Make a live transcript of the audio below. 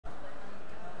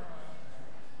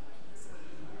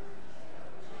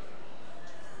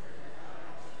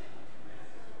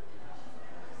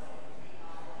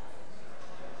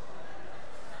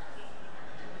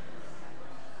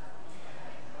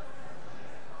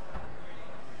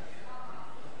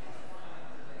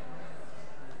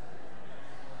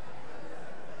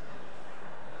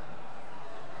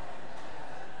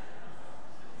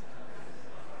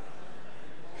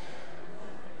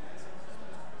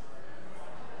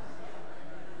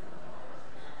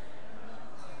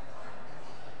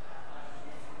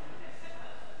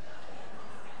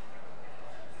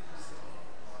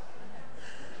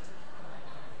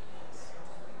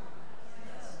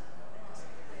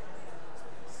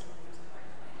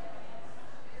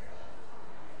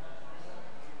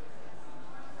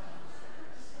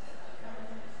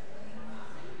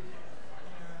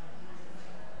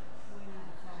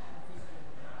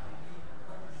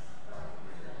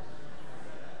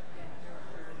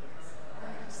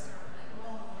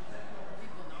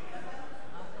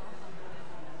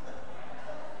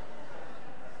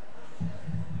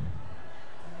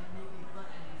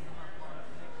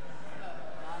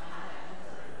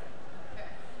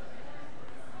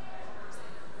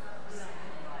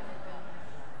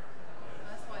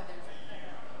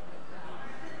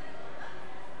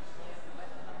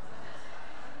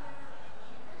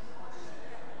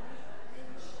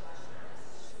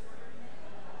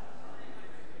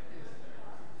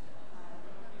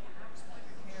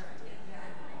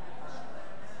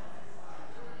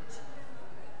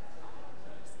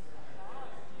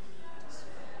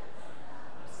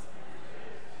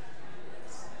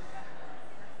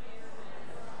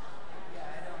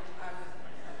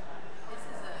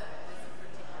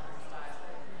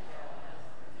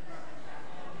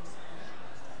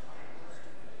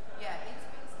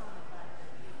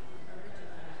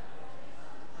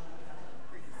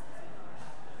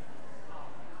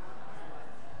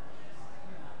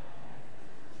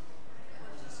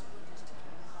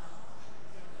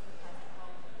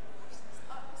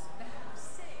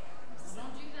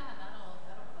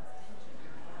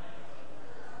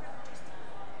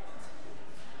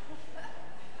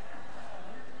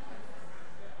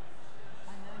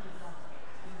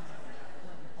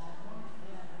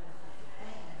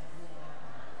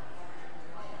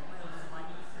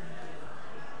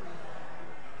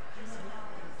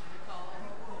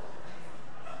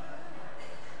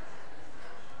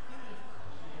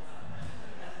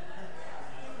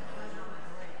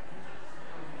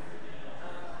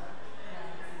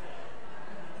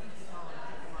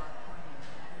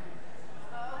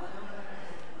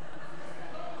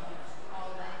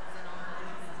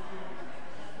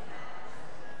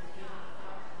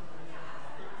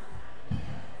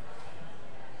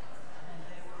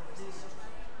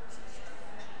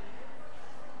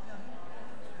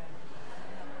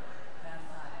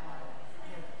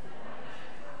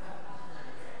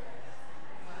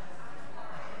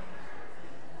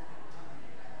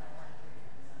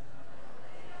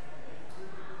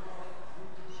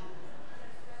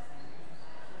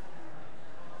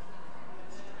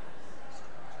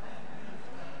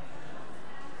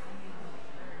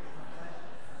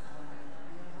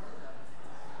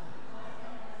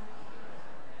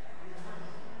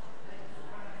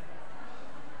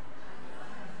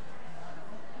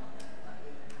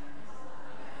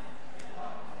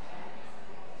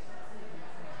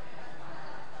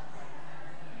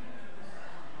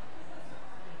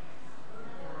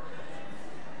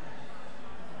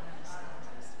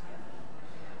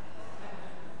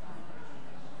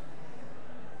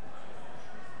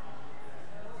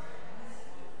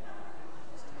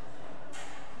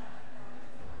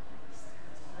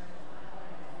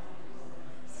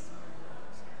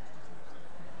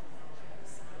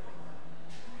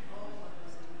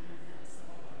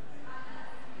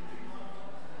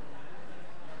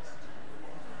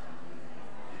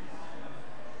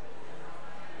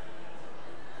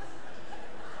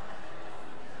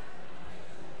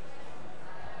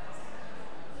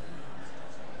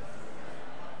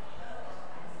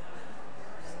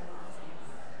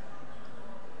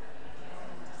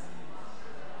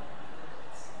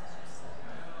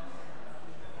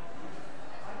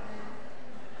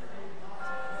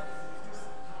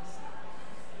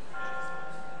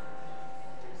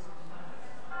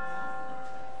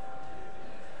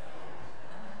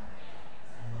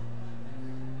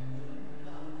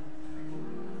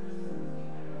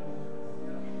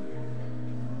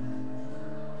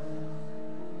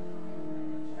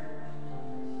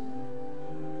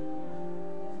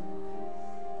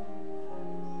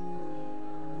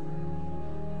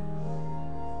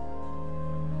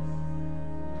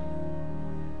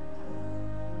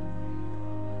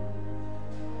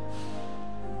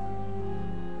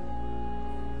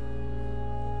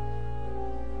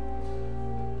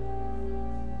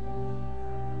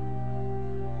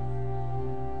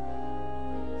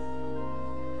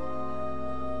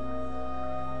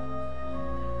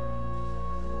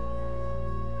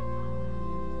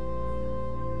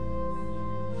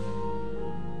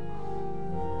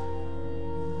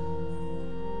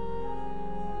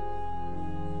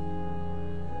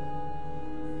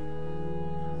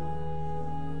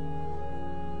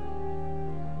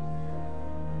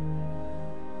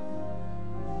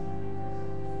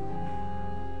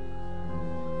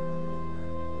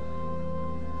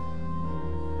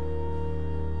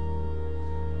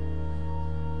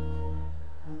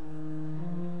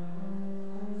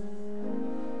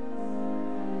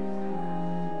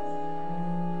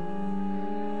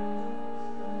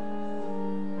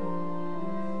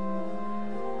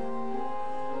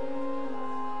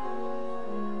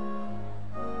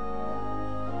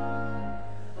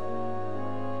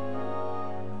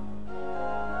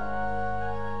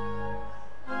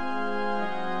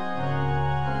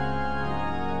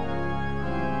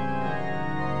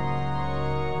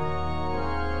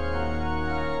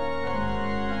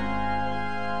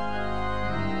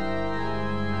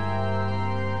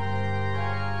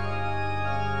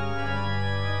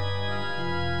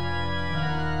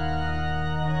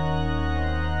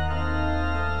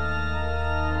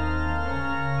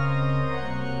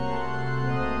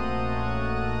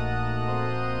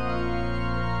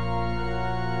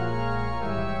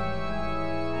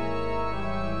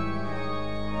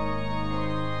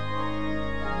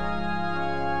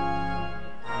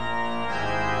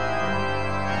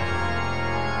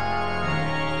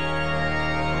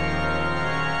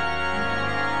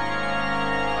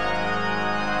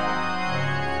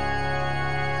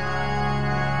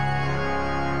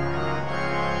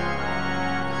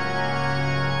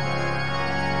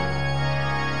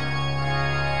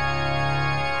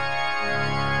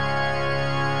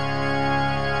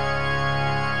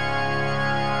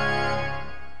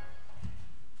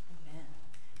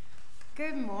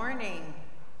Good morning.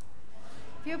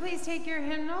 If you'll please take your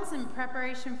hymnals in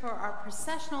preparation for our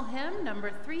processional hymn, number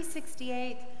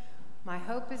 368, My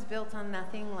Hope is Built on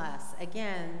Nothing Less.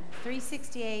 Again,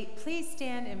 368, please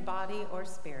stand in body or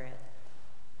spirit.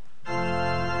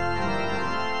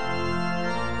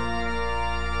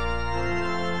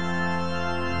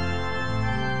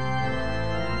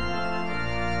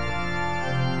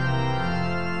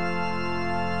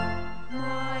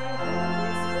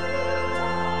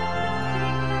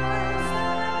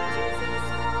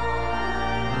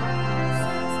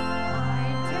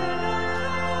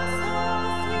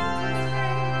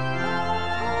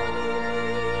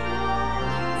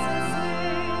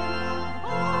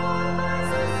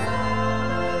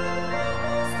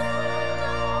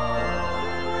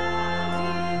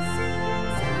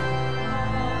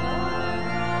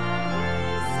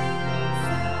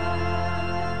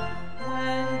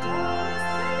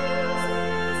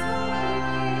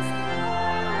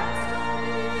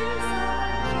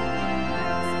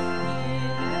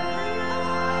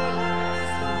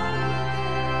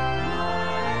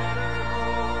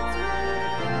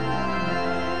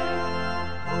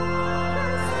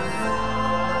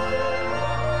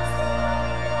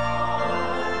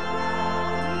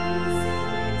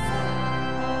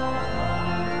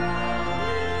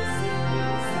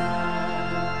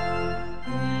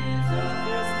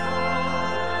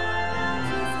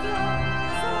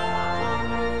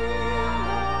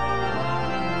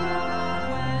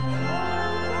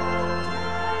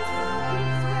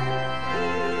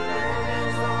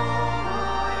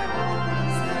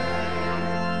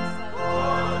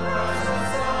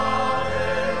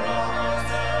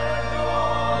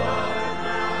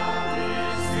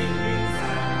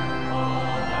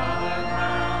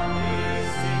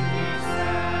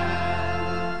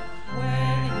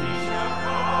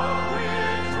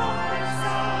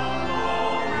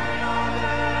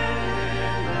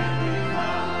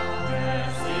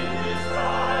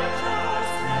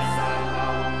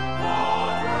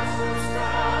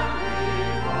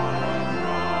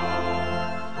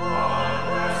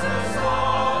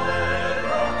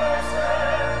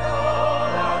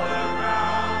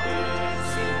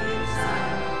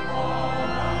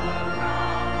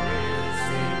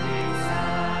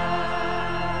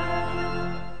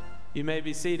 You may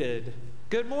be seated.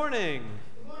 Good morning.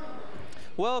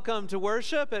 Welcome to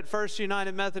worship at First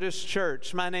United Methodist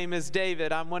Church. My name is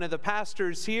David. I'm one of the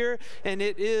pastors here, and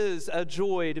it is a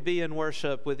joy to be in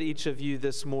worship with each of you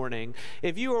this morning.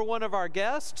 If you are one of our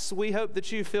guests, we hope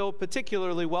that you feel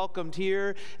particularly welcomed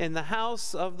here in the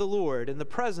house of the Lord, in the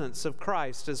presence of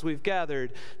Christ as we've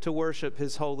gathered to worship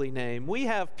His holy name. We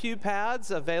have pew pads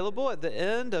available at the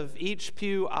end of each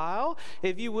pew aisle.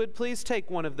 If you would please take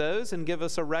one of those and give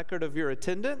us a record of your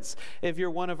attendance. If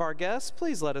you're one of our guests,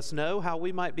 please let us know how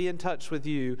we might be in touch with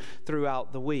you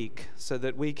throughout the week so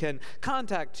that we can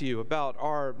contact you about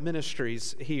our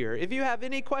ministries here. If you have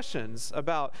any questions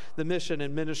about the mission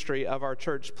and ministry of our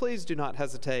church, please do not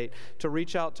hesitate to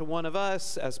reach out to one of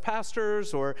us as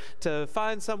pastors or to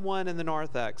find someone in the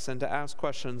narthex and to ask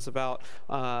questions about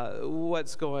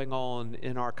what's going on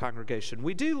in our congregation.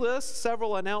 We do list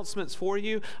several announcements for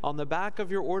you on the back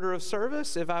of your order of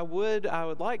service. If I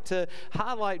would like to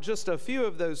highlight just a few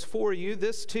of those for you.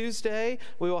 This Tuesday,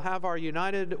 we will have our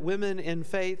United Women in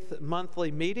Faith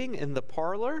monthly meeting in the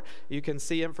parlor. You can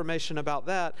see information about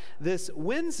that. This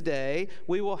Wednesday,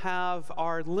 we will have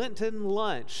our Lenten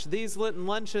lunch. These Lenten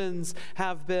luncheons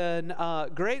have been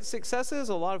great successes,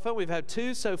 a lot of fun. We've had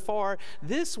 2 so far.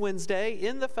 This Wednesday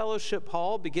in the fellowship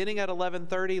hall, beginning at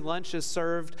 11:30, lunch is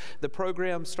served. The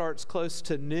program starts close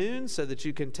to noon so that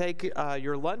you can take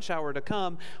your lunch hour to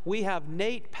come. We have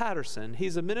Nate Patterson.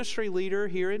 He's a ministry leader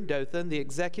here in Dothan, the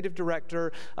executive director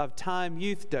of Time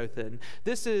Youth Dothan.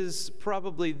 This is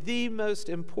probably the most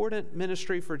important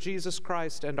ministry for Jesus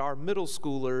Christ and our middle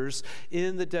schoolers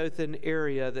in the Dothan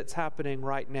area that's happening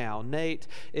right now. Nate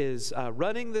is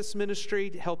running this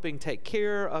ministry, helping take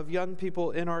care of young people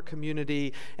in our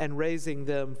community and raising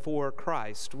them for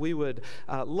Christ. We would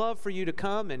love for you to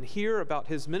come and hear about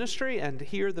his ministry and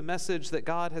hear the message that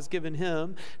God has given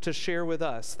him to share with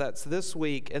us. That's this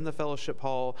week in the fellowship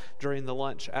hall during the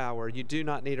lunch hour. You do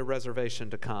not need a reservation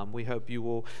to come. We hope you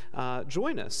will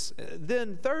join us.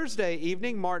 Then Thursday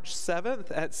evening, March 7th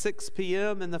at 6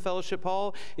 p.m. in the fellowship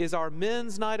hall is our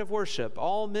men's night of worship.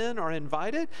 All men are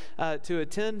invited to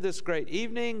attend this great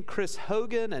evening. Chris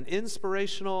Hogan, an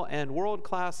inspirational and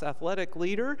world-class athletic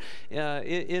leader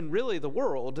in really the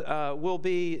world, will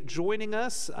be joining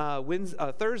us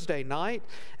Thursday night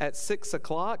at 6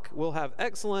 o'clock. We'll have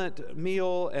excellent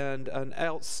meal and an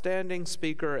outstanding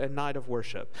speaker and night of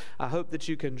worship. I hope that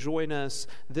you can join join us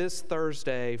this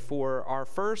Thursday for our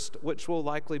first, which will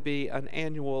likely be an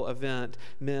annual event,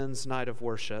 Men's Night of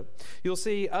Worship. You'll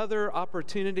see other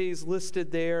opportunities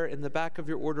listed there in the back of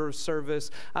your order of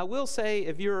service. I will say,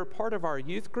 if you're part of our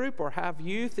youth group or have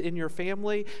youth in your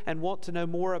family and want to know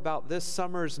more about this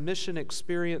summer's mission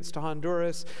experience to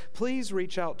Honduras, please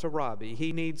reach out to Robbie.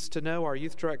 He needs to know, our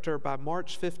youth director, by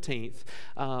March 15th,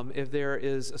 if there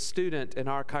is a student in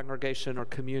our congregation or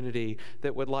community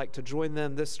that would like to join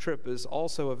them. This trip is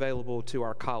also available to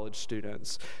our college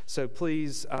students. So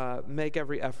please make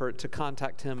every effort to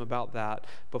contact him about that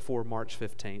before March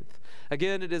 15th.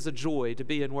 Again, it is a joy to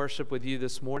be in worship with you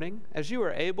this morning. As you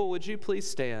are able, would you please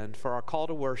stand for our call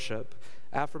to worship,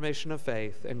 affirmation of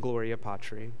faith, and Gloria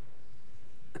Patri.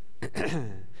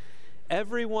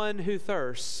 Everyone who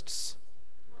thirsts,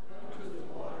 come to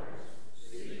the waters,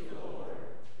 seek the Lord,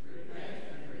 repent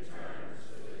and return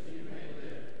so that you may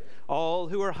live. All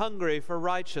who are hungry for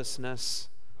righteousness,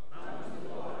 come to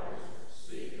the waters,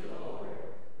 seek the Lord,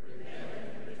 repent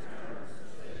and return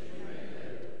so that you may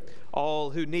live.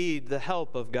 All who need the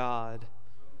help of God,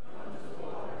 come to the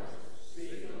waters,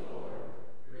 seek the Lord,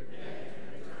 repent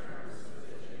and return so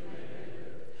that you may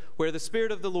live. Where the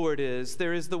Spirit of the Lord is,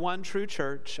 there is the one true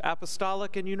church,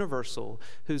 apostolic and universal,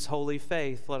 whose holy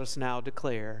faith let us now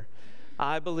declare.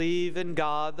 I believe in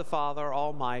God the Father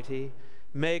Almighty,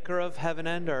 maker of heaven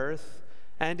and earth,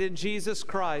 and in Jesus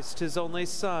Christ, his only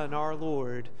Son, our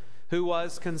Lord, who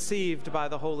was conceived by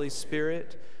the Holy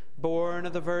Spirit, born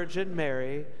of the Virgin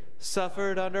Mary,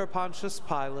 suffered under Pontius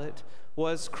Pilate,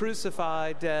 was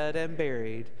crucified, dead, and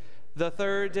buried. The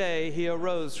third day he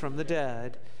arose from the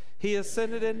dead. He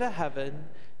ascended into heaven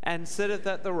and sitteth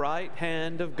at the right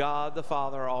hand of God the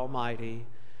Father Almighty.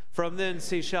 From thence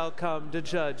he shall come to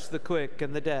judge the quick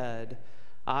and the dead.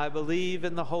 I believe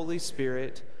in the Holy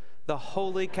Spirit, the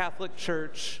holy Catholic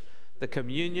Church, the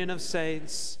communion of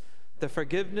saints, the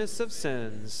forgiveness of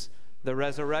sins, the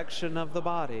resurrection of the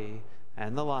body,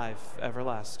 and the life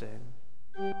everlasting.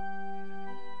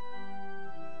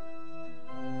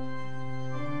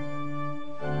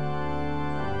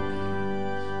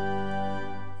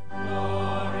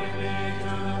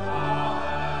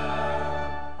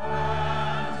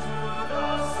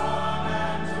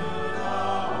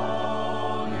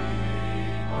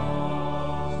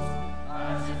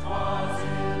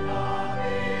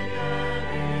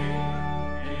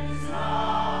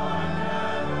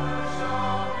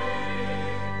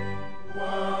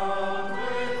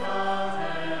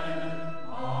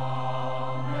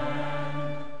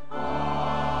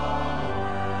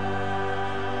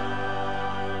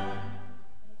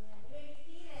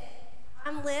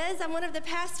 I'm one of the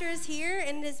pastors here,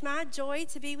 and it is my joy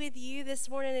to be with you this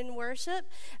morning in worship,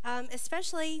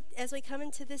 especially as we come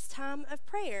into this time of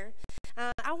prayer.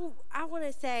 I want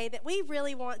to say that we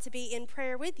really want to be in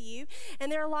prayer with you,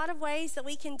 and there are a lot of ways that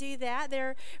we can do that. There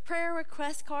are prayer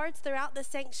request cards throughout the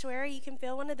sanctuary. You can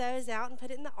fill one of those out and put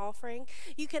it in the offering.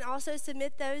 You can also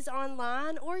submit those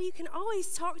online, or you can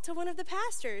always talk to one of the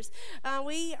pastors.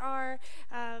 We are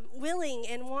willing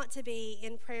and want to be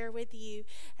in prayer with you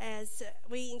as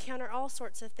we encounter all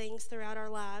sorts of things throughout our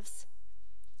lives.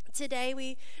 Today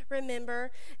we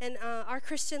remember, and our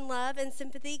Christian love and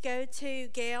sympathy go to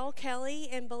Gail, Kelly,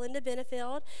 and Belinda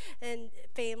Benefield and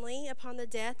family upon the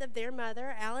death of their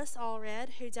mother, Alice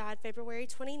Allred, who died February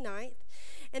 29th.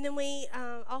 And then we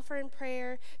offer in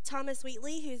prayer Thomas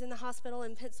Wheatley, who's in the hospital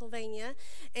in Pennsylvania,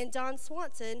 and Don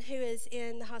Swanson, who is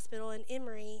in the hospital in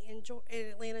Emory in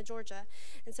Atlanta, Georgia.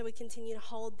 And so we continue to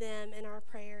hold them in our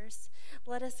prayers.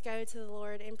 Let us go to the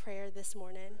Lord in prayer this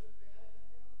morning.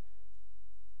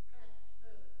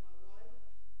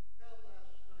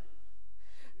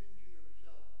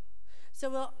 So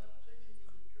we'll,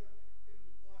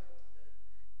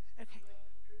 okay.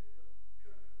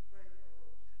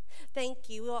 Thank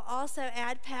you. We'll also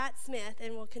add Pat Smith,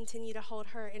 and we'll continue to hold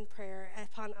her in prayer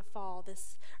upon a fall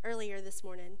earlier this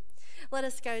morning. Let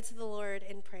us go to the Lord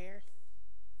in prayer.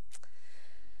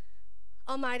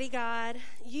 Almighty God,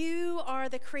 you are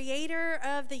the creator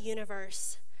of the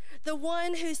universe, the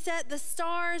one who set the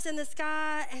stars in the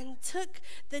sky and took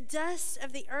the dust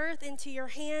of the earth into your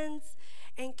hands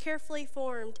and carefully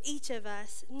formed each of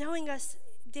us, knowing us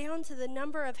down to the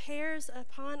number of hairs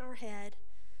upon our head.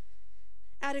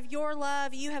 Out of your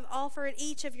love, you have offered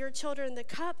each of your children the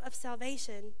cup of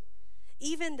salvation,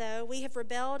 even though we have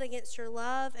rebelled against your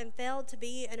love and failed to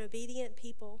be an obedient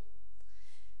people.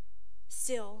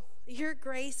 Still, your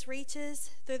grace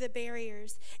reaches through the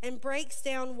barriers and breaks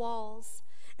down walls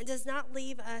and does not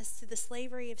leave us to the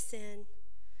slavery of sin.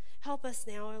 Help us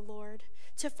now, O Lord,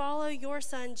 to follow your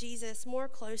Son Jesus more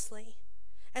closely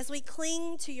as we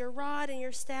cling to your rod and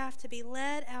your staff to be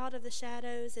led out of the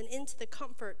shadows and into the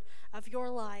comfort of your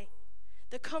light,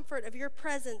 the comfort of your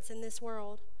presence in this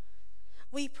world.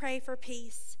 We pray for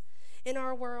peace in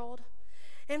our world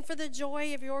and for the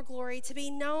joy of your glory to be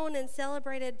known and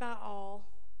celebrated by all.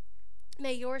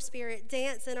 May your Spirit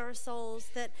dance in our souls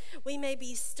that we may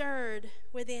be stirred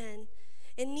within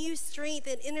in new strength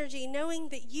and energy, knowing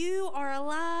that you are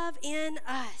alive in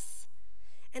us,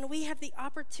 and we have the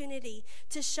opportunity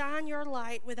to shine your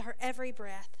light with our every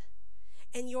breath.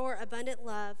 In your abundant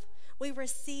love, we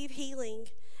receive healing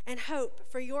and hope,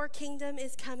 for your kingdom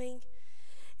is coming,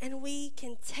 and we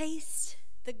can taste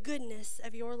the goodness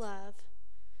of your love.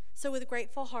 So with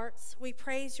grateful hearts, we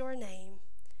praise your name.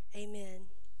 Amen.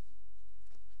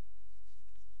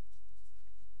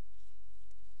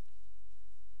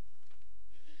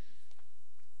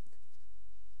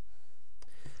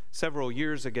 Several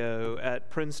years ago at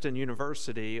Princeton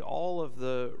University, all of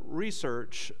the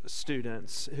research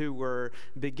students who were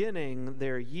beginning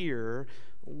their year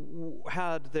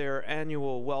had their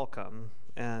annual welcome,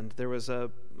 and there was a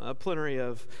plenary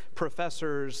of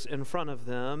professors in front of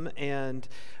them, and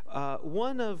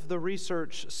one of the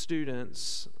research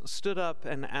students stood up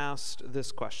and asked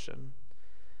this question: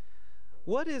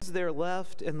 what is there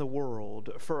left in the world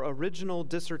for original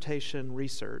dissertation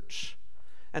research?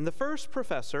 And the first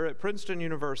professor at Princeton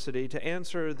University to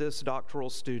answer this doctoral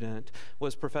student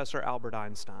was Professor Albert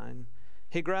Einstein.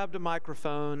 He grabbed a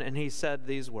microphone and he said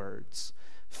these words: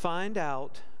 "Find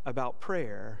out about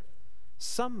prayer.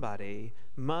 Somebody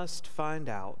must find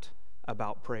out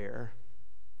about prayer."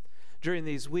 During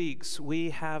these weeks, we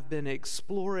have been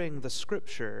exploring the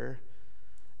Scripture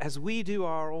as we do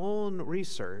our own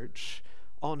research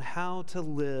on how to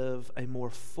live a more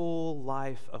full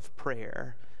life of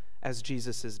prayer as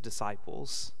Jesus'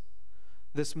 disciples.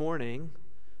 This morning,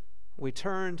 we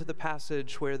turn to the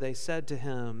passage where they said to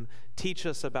him, "Teach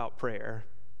us about prayer."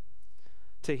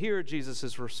 To hear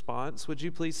Jesus' response, would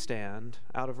you please stand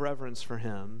out of reverence for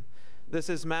him? This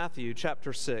is Matthew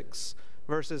chapter 6,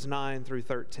 verses 9 through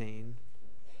 13.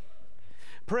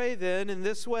 "Pray then in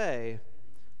this way: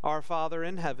 Our Father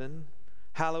in heaven,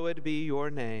 hallowed be your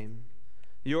name.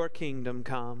 Your kingdom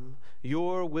come,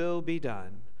 your will be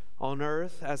done, on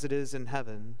earth as it is in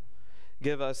heaven.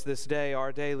 Give us this day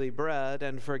our daily bread,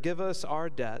 and forgive us our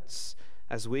debts,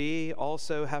 as we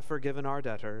also have forgiven our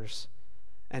debtors.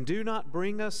 And do not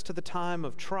bring us to the time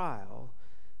of trial,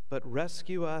 but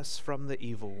rescue us from the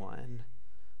evil one."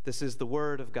 This is the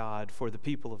word of God for the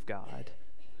people of God.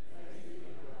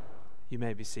 You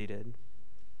may be seated.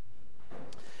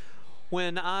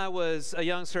 When I was a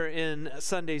youngster in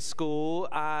Sunday school,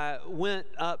 I went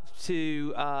up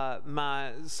to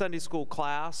my Sunday school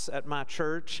class at my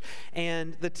church,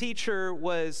 and the teacher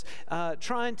was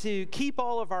trying to keep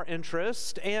all of our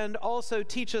interest and also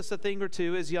teach us a thing or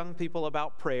two as young people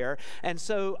about prayer. And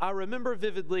so I remember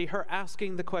vividly her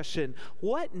asking the question,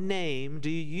 "What name do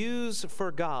you use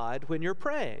for God when you're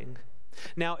praying?"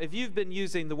 Now, if you've been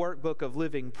using the workbook of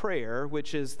Living Prayer,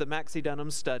 which is the Maxie Dunham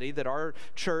study that our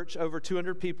church, over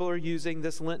 200 people, are using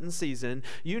this Lenten season,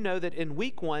 you know that in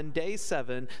week 1, day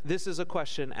 7, this is a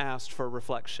question asked for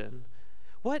reflection.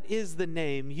 What is the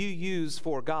name you use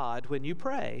for God when you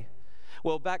pray?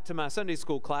 Well, back to my Sunday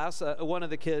school class, one of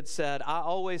the kids said, "I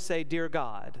always say, 'Dear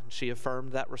God.'" She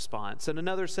affirmed that response. And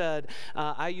another said,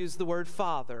 "I use the word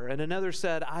Father." And another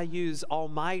said, "I use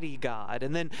Almighty God."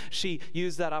 And then she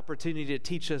used that opportunity to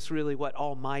teach us really what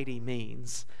Almighty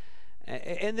means.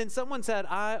 And then someone said,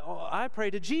 I pray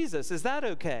to Jesus. Is that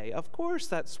okay?" "Of course,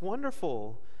 that's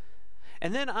wonderful."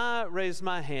 And then I raised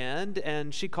my hand,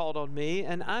 and she called on me,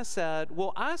 and I said,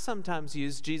 "Well, I sometimes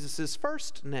use Jesus'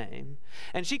 first name."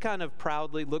 And she kind of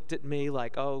proudly looked at me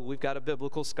like, "Oh, we've got a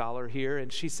biblical scholar here."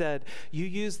 And she said, "You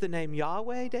use the name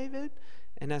Yahweh, David?"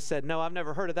 And I said, "No, I've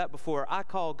never heard of that before. I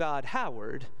call God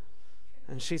Howard."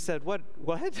 And she said, What?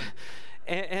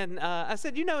 And I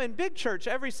said, "You know, in big church,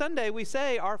 every Sunday we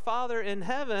say, 'Our Father in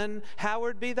heaven,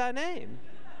 hallowed be thy name.'"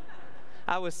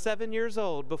 I was 7 years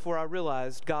old before I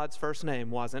realized God's first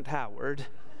name wasn't Howard.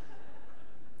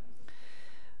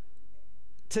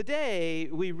 Today,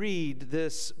 we read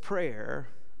this prayer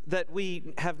that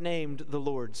we have named the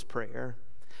Lord's Prayer.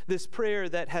 This prayer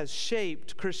that has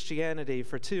shaped Christianity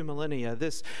for 2 millennia.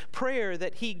 This prayer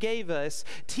that he gave us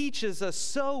teaches us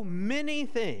so many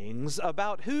things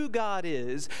about who God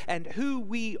is and who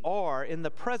we are in the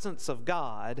presence of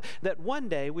God that one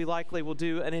day we likely will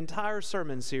do an entire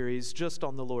sermon series just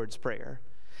on the Lord's Prayer.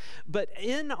 But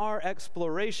in our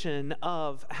exploration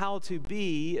of how to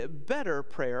be better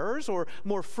prayers or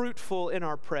more fruitful in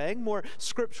our praying, more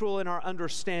scriptural in our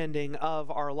understanding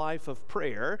of our life of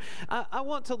prayer, I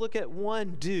want to look at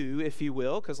one do, if you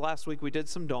will, because last week we did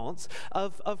some don'ts,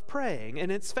 of praying.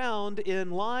 And it's found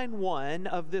in line 1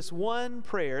 of this one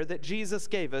prayer that Jesus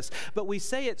gave us. But we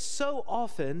say it so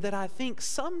often that I think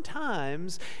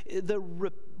sometimes the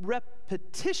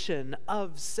repetition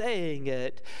of saying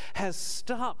it has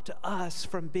stopped us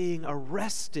from being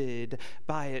arrested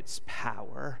by its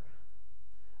power.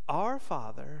 Our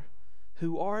Father,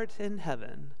 who art in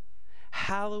heaven,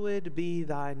 hallowed be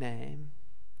thy name.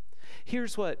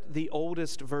 Here's what the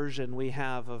oldest version we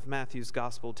have of Matthew's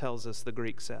gospel tells us the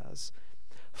Greek says.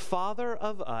 Father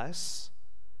of us,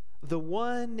 the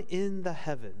one in the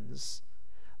heavens,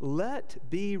 let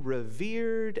be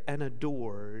revered and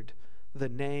adored the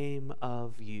name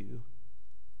of you.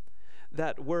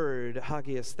 That word,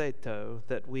 hagiastheto,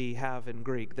 that we have in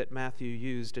Greek, that Matthew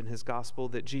used in his gospel,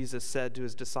 that Jesus said to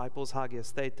his disciples,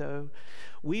 hagiastheto,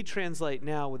 we translate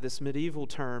now with this medieval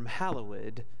term,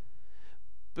 hallowed.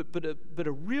 But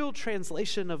a real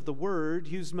translation of the word,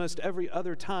 used most every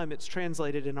other time it's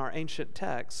translated in our ancient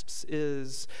texts,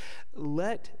 is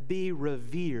let be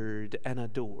revered and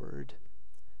adored.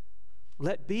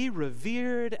 Let be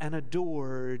revered and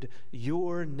adored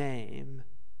your name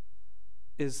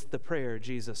is the prayer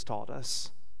Jesus taught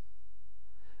us.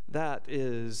 That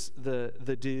is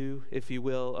the do, if you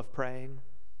will, of praying.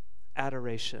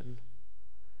 Adoration.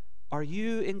 Are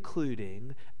you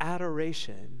including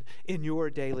adoration in your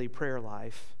daily prayer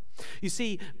life? You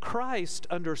see, Christ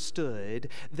understood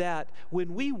that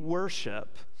when we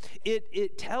worship,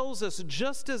 it tells us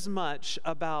just as much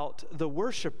about the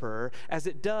worshiper as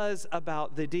it does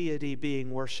about the deity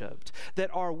being worshiped. That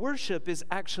our worship is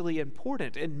actually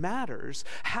important and matters.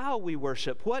 How we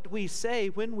worship, what we say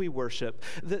when we worship,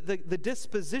 the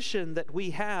disposition that we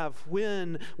have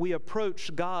when we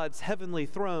approach God's heavenly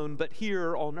throne, but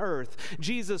here on earth.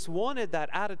 Jesus wanted that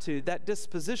attitude, that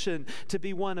disposition to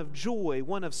be one of joy,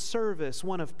 one of service,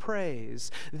 one of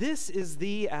praise. This is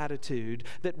the attitude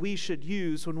that we should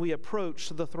use when we approach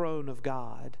the throne of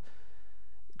God.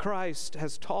 Christ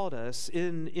has taught us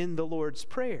in the Lord's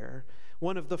Prayer,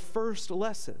 one of the first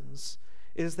lessons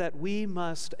is that we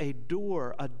must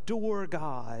adore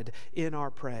God in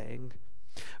our praying.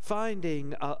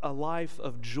 Finding a life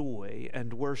of joy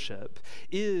and worship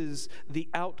is the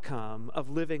outcome of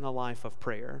living a life of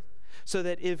prayer. So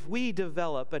that if we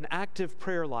develop an active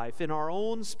prayer life in our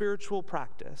own spiritual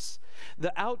practice,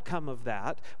 the outcome of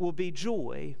that will be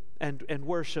joy and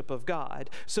worship of God.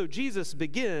 So Jesus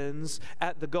begins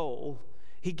at the goal.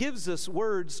 He gives us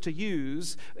words to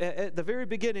use at the very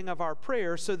beginning of our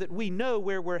prayer so that we know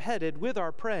where we're headed with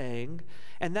our praying,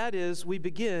 and that is we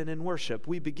begin in worship.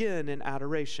 We begin in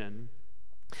adoration.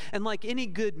 And like any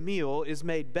good meal is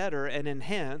made better and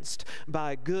enhanced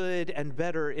by good and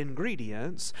better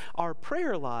ingredients, our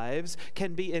prayer lives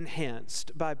can be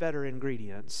enhanced by better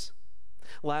ingredients.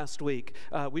 Last week,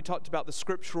 we talked about the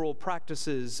scriptural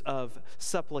practices of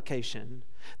supplication.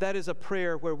 That is a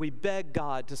prayer where we beg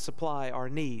God to supply our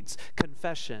needs.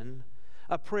 Confession,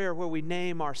 a prayer where we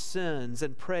name our sins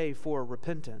and pray for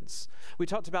repentance. We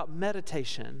talked about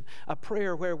meditation, a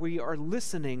prayer where we are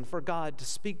listening for God to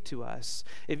speak to us.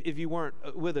 If you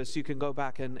weren't with us, you can go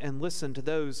back and listen to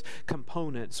those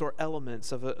components or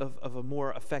elements of a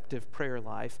more effective prayer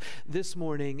life. This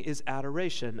morning is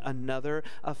adoration, another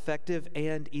effective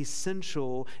and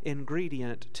essential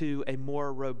ingredient to a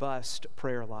more robust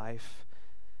prayer life.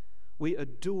 We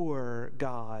adore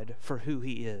God for who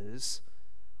He is.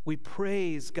 We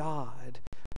praise God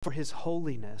for His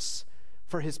holiness,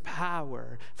 for His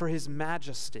power, for His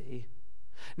majesty.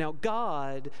 Now,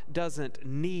 God doesn't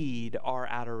need our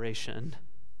adoration,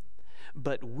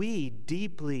 but we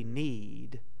deeply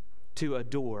need to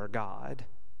adore God.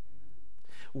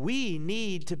 We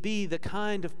need to be the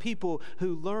kind of people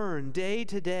who learn day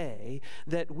to day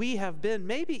that we have been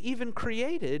maybe even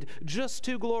created just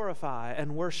to glorify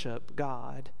and worship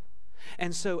God.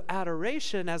 And so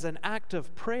adoration as an act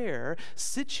of prayer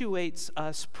situates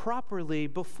us properly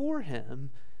before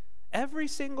Him every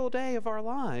single day of our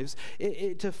lives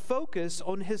to focus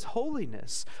on His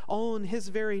holiness, on His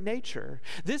very nature.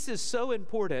 This is so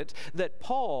important that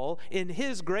Paul, in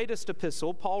his greatest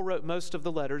epistle, Paul wrote most of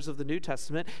the letters of the New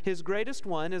Testament. His greatest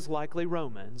one is likely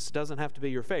Romans. Doesn't have to be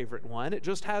your favorite one. It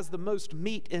just has the most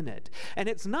meat in it. And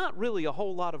it's not really a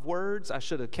whole lot of words. I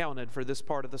should have counted for this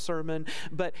part of the sermon.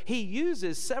 But he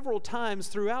uses several times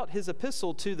throughout his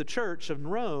epistle to the church in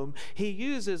Rome, he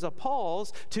uses a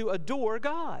pause to adore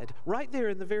God. right there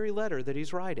in the very letter that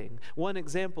he's writing. One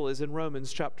example is in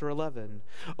Romans chapter 11.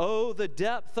 Oh, the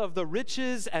depth of the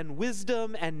riches and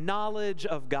wisdom and knowledge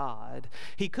of God.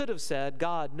 He could have said,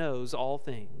 God knows all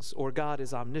things, or God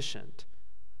is omniscient.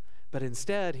 But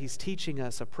instead, he's teaching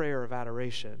us a prayer of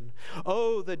adoration.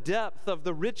 Oh, the depth of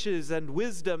the riches and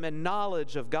wisdom and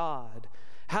knowledge of God.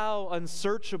 How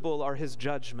unsearchable are his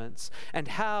judgments, and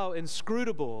how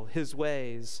inscrutable his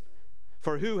ways.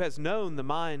 For who has known the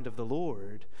mind of the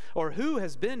Lord? Or who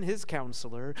has been his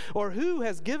counselor? Or who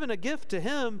has given a gift to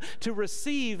him to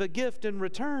receive a gift in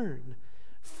return?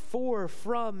 For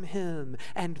from him,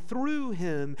 and through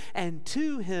him, and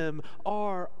to him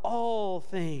are all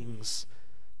things.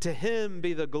 To him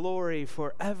be the glory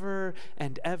forever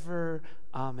and ever.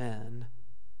 Amen.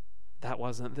 That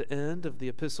wasn't the end of the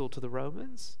epistle to the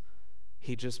Romans.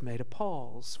 He just made a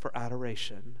pause for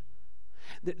adoration.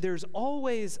 There's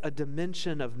always a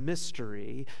dimension of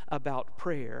mystery about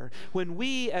prayer. When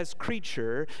we as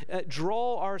creature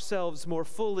draw ourselves more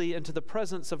fully into the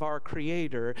presence of our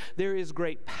Creator, there is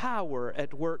great power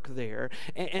at work there.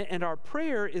 And our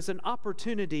prayer is an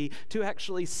opportunity to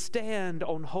actually stand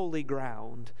on holy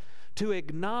ground, to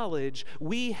acknowledge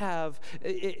we have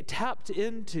tapped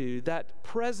into that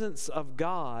presence of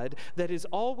God that is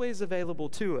always available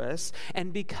to us.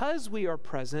 And because we are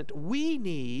present, we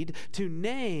need to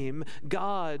name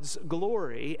God's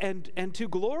glory and to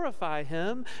glorify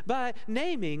him by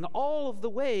naming all of the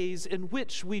ways in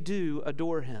which we do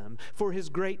adore him, for his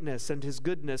greatness and his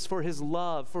goodness, for his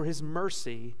love, for his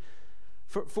mercy,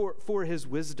 for his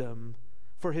wisdom,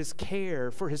 for his care,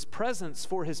 for his presence,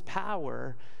 for his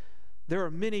power. There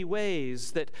are many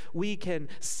ways that we can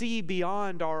see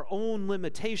beyond our own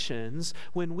limitations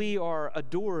when we are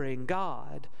adoring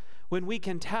God, when we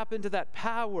can tap into that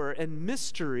power and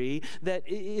mystery that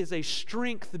is a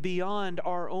strength beyond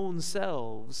our own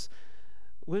selves.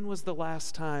 When was the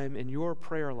last time in your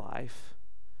prayer life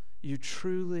you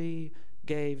truly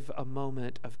gave a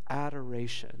moment of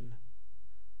adoration,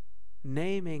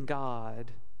 naming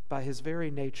God by his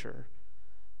very nature?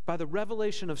 By the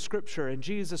revelation of Scripture and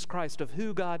Jesus Christ of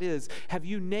who God is, have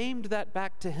you named that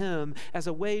back to him as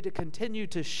a way to continue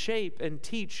to shape and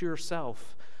teach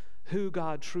yourself who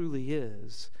God truly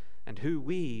is and who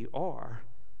we are?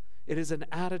 It is an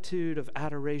attitude of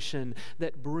adoration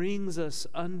that brings us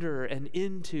under and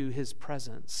into his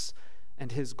presence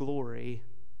and his glory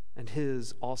and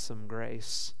his awesome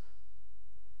grace.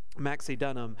 Maxie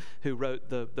Dunham, who wrote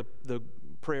the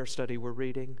prayer study we're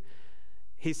reading,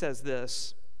 he says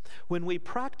this: when we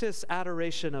practice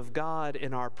adoration of God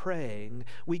in our praying,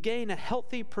 we gain a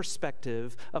healthy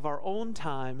perspective of our own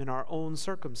time and our own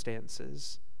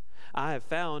circumstances. I have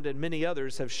found, and many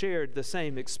others have shared the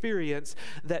same experience,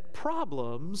 that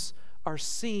problems are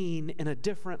seen in a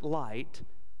different light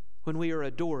when we are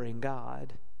adoring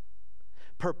God.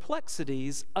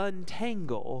 Perplexities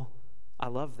untangle. I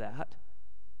love that.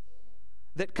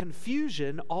 That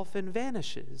confusion often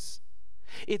vanishes.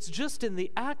 It's just in the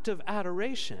act of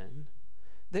adoration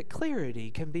that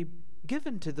clarity can be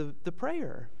given to the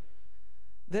prayer.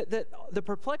 That the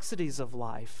perplexities of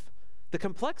life, the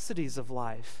complexities of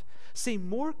life seem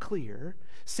more clear,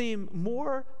 seem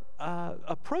more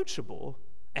approachable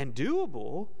and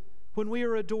doable when we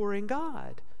are adoring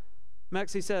God.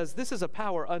 Maxie says, this is a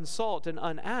power unsought and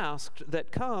unasked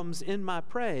that comes in my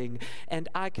praying, and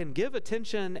I can give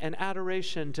attention and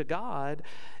adoration to God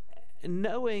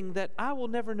knowing that I will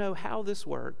never know how this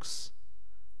works,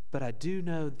 but I do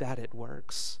know that it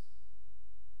works.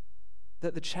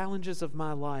 That the challenges of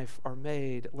my life are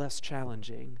made less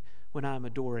challenging when I'm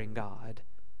adoring God.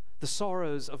 The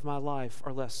sorrows of my life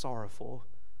are less sorrowful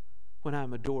when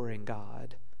I'm adoring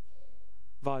God.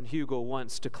 Von Hugel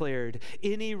once declared,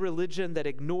 any religion that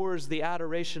ignores the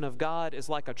adoration of God is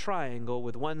like a triangle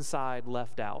with one side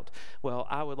left out. Well,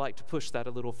 I would like to push that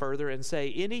a little further and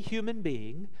say any human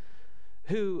being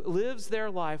who lives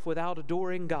their life without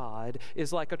adoring God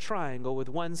is like a triangle with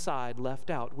one side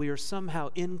left out. We are somehow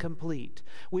incomplete.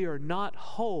 We are not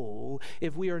whole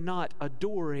if we are not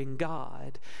adoring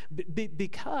God,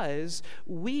 because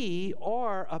we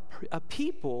are a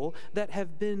people that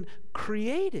have been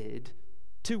created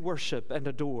to worship and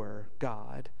adore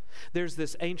God. There's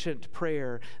this ancient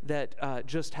prayer that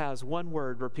just has one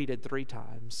word repeated 3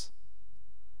 times.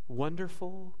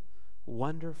 Wonderful,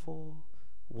 wonderful,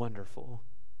 wonderful.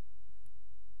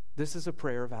 This is a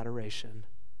prayer of adoration.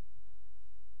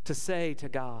 To say to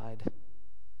God,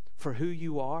 for who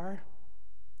you are,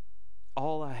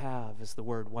 all I have is the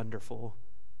word wonderful.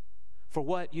 For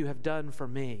what you have done for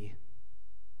me,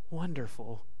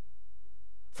 wonderful.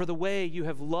 for the way you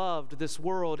have loved this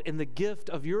world in the gift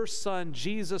of your Son,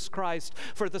 Jesus Christ,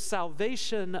 for the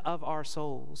salvation of our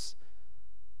souls.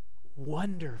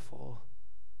 Wonderful.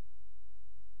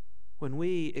 When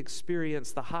we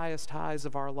experience the highest highs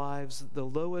of our lives, the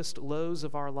lowest lows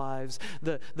of our lives,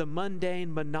 the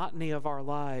mundane monotony of our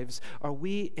lives, are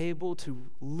we able to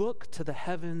look to the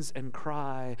heavens and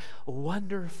cry,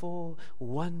 wonderful,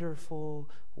 wonderful,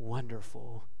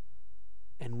 wonderful,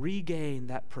 and regain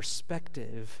that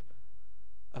perspective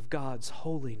of God's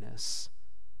holiness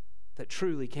that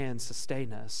truly can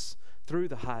sustain us through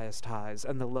the highest highs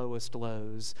and the lowest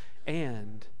lows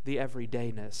and the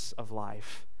everydayness of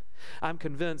life. I'm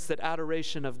convinced that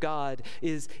adoration of God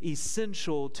is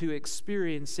essential to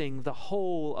experiencing the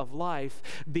whole of life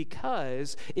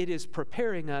because it is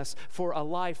preparing us for a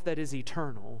life that is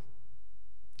eternal.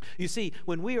 You see,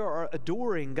 when we are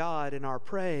adoring God in our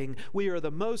praying, we are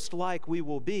the most like we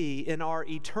will be in our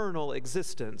eternal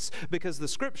existence, because the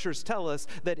Scriptures tell us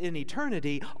that in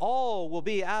eternity, all will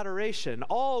be adoration,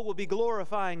 all will be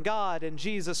glorifying God and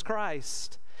Jesus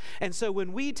Christ. And so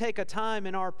when we take a time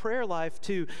in our prayer life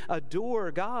to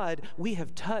adore God, we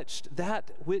have touched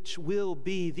that which will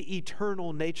be the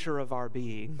eternal nature of our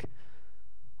being,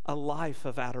 a life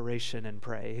of adoration and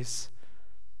praise.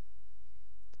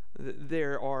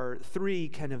 There are three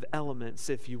kind of elements,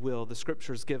 if you will, the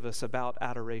Scriptures give us about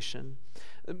adoration.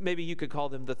 Maybe you could call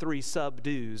them the three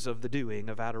subdues of the doing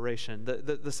of adoration,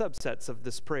 the subsets of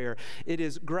this prayer. It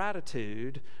is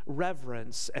gratitude,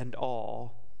 reverence, and awe.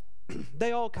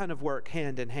 They all kind of work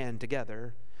hand in hand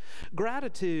together.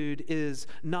 Gratitude is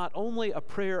not only a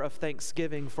prayer of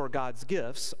thanksgiving for God's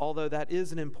gifts, although that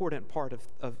is an important part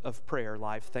of prayer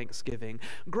life, thanksgiving.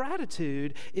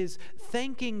 Gratitude is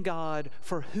thanking God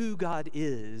for who God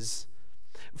is,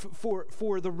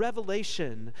 for the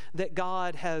revelation that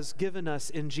God has given us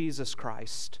in Jesus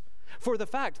Christ, for the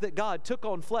fact that God took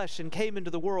on flesh and came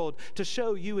into the world to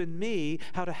show you and me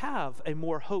how to have a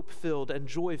more hope-filled and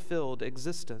joy-filled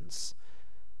existence.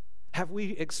 Have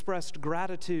we expressed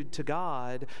gratitude to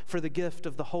God for the gift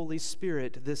of the Holy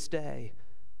Spirit this day?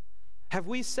 Have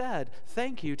we said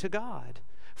thank you to God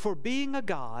for being a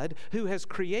God who has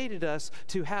created us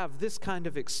to have this kind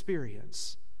of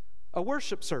experience? A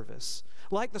worship service,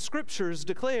 like the Scriptures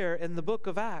declare in the book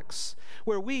of Acts,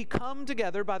 where we come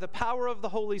together by the power of the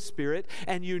Holy Spirit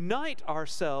and unite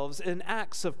ourselves in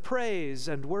acts of praise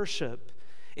and worship,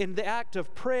 in the act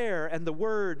of prayer and the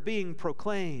word being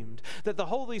proclaimed, that the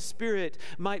Holy Spirit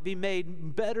might be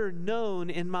made better known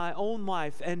in my own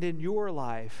life and in your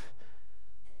life.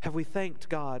 Have we thanked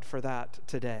God for that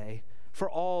today, for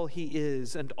all He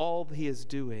is and all He is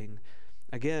doing?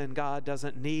 Again, God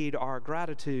doesn't need our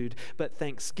gratitude, but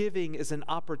thanksgiving is an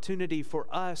opportunity for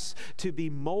us to be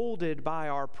molded by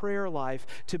our prayer life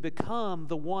to become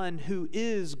the one who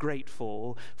is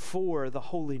grateful for the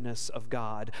holiness of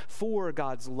God, for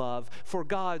God's love, for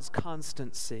God's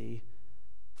constancy,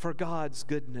 for God's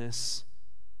goodness.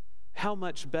 How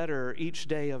much better each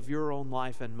day of your own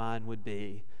life and mine would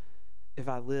be if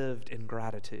I lived in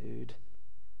gratitude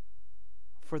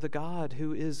for the God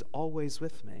who is always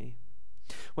with me.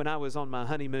 When I was on my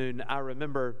honeymoon, I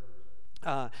remember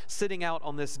sitting out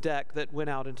on this deck that went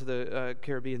out into the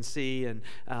Caribbean Sea, and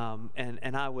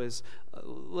I was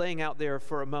laying out there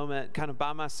for a moment, kind of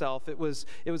by myself. It was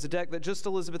a deck that just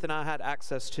Elizabeth and I had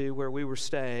access to, where we were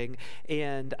staying,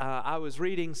 and I was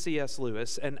reading C.S.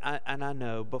 Lewis. And I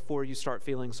know, before you start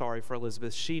feeling sorry for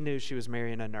Elizabeth, she knew she was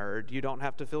marrying a nerd. You don't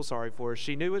have to feel sorry for her.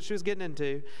 She knew what she was getting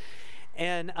into.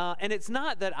 And it's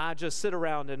not that I just sit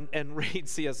around and read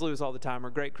C.S. Lewis all the time, or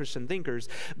great Christian thinkers,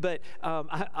 but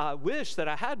I wish that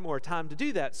I had more time to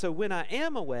do that. So when I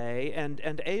am away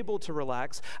and able to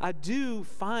relax, I do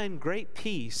find great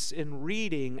peace in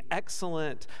reading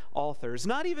excellent authors.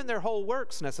 Not even their whole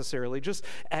works necessarily, just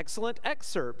excellent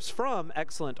excerpts from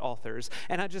excellent authors.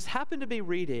 And I just happened to be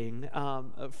reading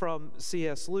from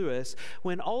C.S. Lewis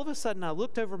when all of a sudden I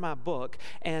looked over my book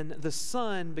and the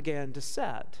sun began to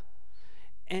set.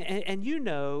 And you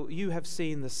know, you have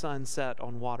seen the sun set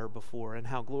on water before and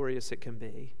how glorious it can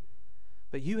be.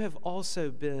 But you have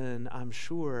also been, I'm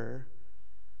sure,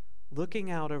 looking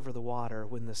out over the water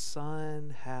when the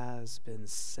sun has been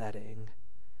setting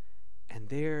and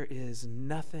there is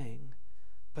nothing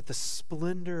but the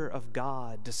splendor of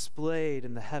God displayed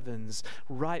in the heavens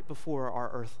right before our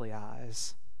earthly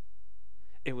eyes.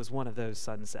 It was one of those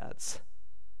sunsets.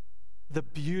 The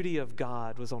beauty of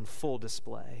God was on full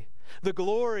display. The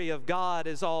glory of God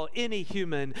is all any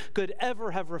human could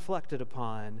ever have reflected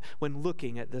upon when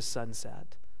looking at this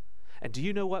sunset. And do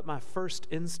you know what my first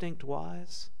instinct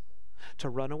was? to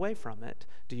run away from it.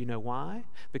 Do you know why?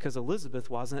 Because Elizabeth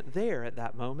wasn't there at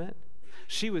that moment.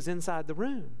 She was inside the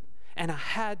room. And I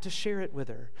had to share it with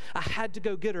her. I had to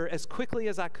go get her as quickly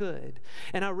as I could.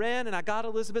 And I ran and I got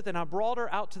Elizabeth and I brought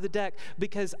her out to the deck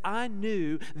because I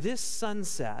knew this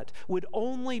sunset would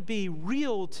only be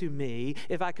real to me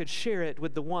if I could share it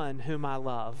with the one whom I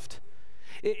loved.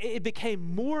 It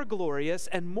became more glorious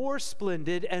and more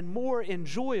splendid and more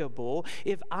enjoyable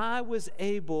if I was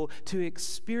able to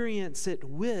experience it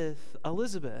with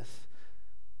Elizabeth.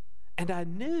 And I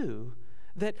knew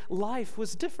that life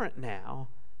was different now,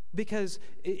 because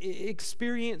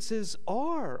experiences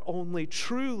are only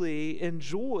truly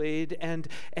enjoyed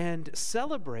and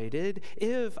celebrated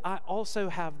if I also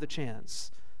have the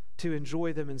chance to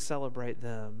enjoy them and celebrate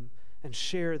them and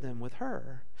share them with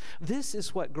her. This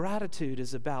is what gratitude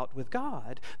is about with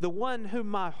God, the one whom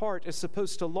my heart is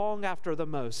supposed to long after the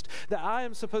most, that I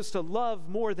am supposed to love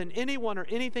more than anyone or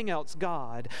anything else,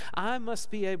 God. I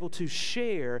must be able to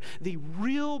share the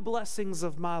real blessings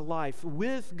of my life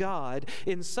with God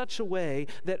in such a way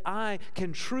that I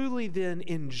can truly then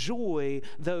enjoy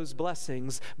those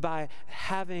blessings by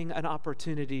having an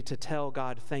opportunity to tell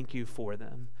God thank you for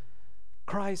them.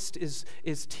 Christ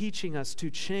is teaching us to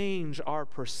change our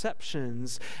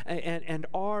perceptions and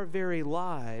our very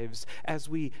lives as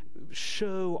we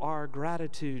show our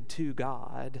gratitude to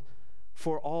God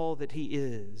for all that He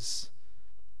is.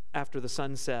 After the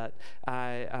sunset,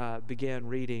 I began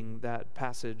reading that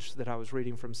passage that I was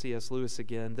reading from C.S. Lewis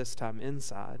again, this time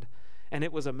inside. And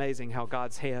it was amazing how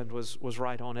God's hand was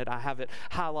right on it. I have it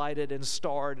highlighted and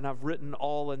starred, and I've written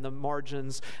all in the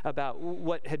margins about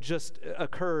what had just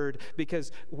occurred,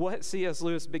 because what C.S.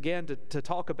 Lewis began to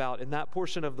talk about in that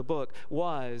portion of the book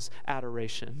was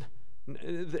adoration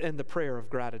and the prayer of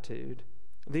gratitude.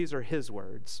 These are his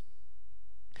words.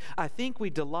 I think we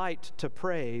delight to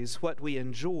praise what we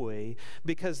enjoy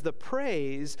because the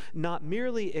praise not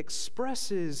merely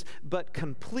expresses but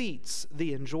completes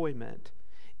the enjoyment.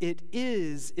 It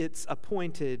is its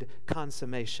appointed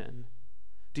consummation.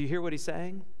 Do you hear what he's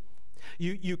saying?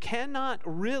 You cannot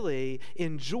really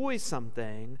enjoy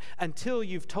something until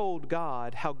you've told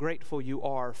God how grateful you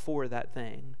are for that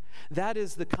thing. That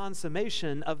is the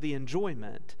consummation of the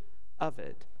enjoyment of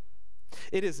it.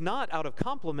 It is not out of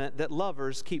compliment that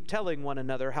lovers keep telling one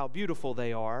another how beautiful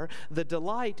they are. The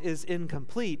delight is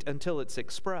incomplete until it's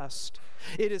expressed.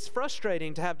 It is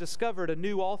frustrating to have discovered a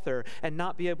new author and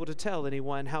not be able to tell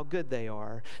anyone how good they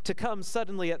are. To come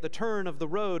suddenly at the turn of the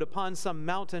road upon some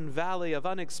mountain valley of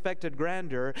unexpected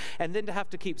grandeur, and then to have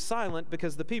to keep silent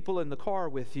because the people in the car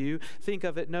with you think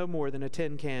of it no more than a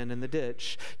tin can in the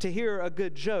ditch. To hear a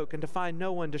good joke and to find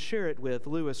no one to share it with,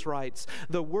 Lewis writes,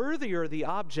 the worthier the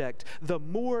object, the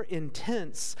more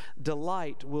intense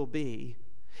delight will be.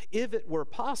 If it were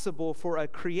possible for a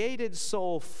created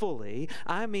soul fully,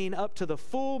 I mean up to the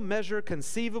full measure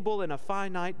conceivable in a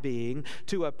finite being,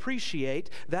 to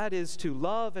appreciate, that is, to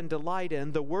love and delight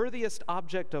in, the worthiest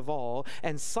object of all,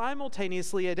 and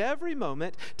simultaneously at every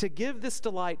moment to give this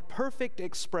delight perfect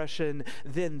expression,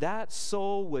 then that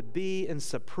soul would be in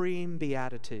supreme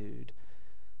beatitude.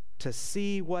 To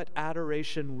see what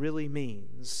adoration really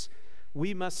means,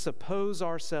 we must suppose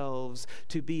ourselves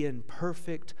to be in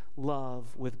perfect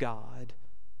love with God.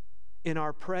 In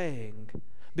our praying,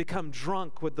 become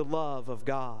drunk with the love of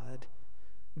God.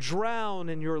 Drown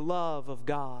in your love of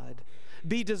God.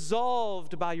 Be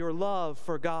dissolved by your love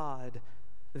for God.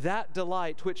 That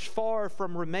delight, which far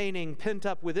from remaining pent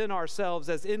up within ourselves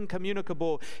as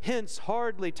incommunicable, hence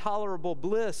hardly tolerable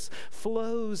bliss,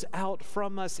 flows out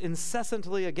from us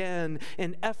incessantly again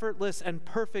in effortless and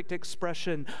perfect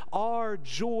expression. Our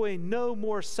joy no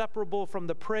more separable from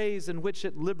the praise in which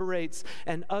it liberates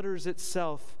and utters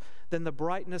itself than the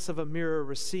brightness of a mirror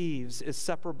receives is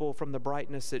separable from the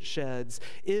brightness it sheds.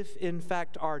 If, in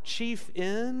fact, our chief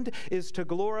end is to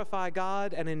glorify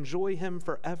God and enjoy Him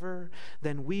forever,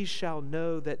 then we shall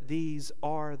know that these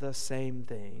are the same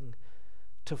thing.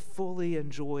 To fully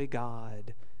enjoy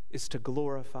God is to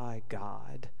glorify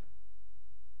God.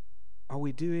 Are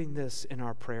we doing this in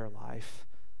our prayer life?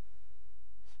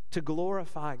 To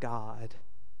glorify God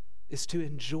is to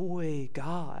enjoy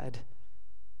God.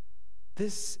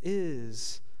 This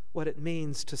is what it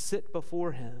means to sit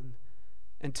before Him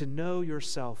and to know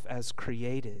yourself as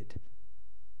created,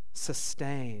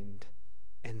 sustained,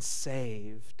 and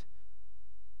saved,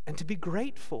 and to be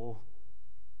grateful.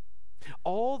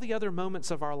 All the other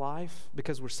moments of our life,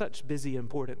 because we're such busy,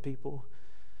 important people,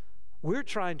 we're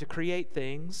trying to create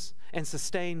things and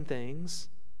sustain things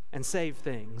and save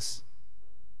things.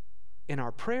 In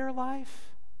our prayer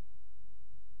life,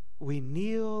 we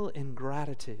kneel in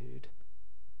gratitude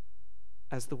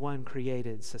as the one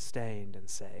created, sustained, and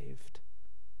saved.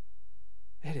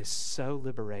 It is so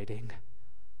liberating.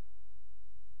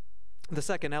 The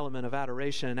second element of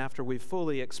adoration, after we've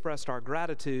fully expressed our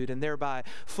gratitude and thereby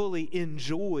fully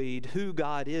enjoyed who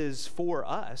God is for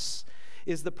us,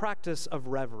 is the practice of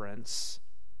reverence.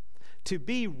 To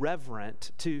be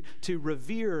reverent, to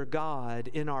revere God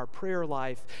in our prayer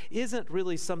life isn't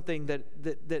really something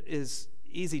that is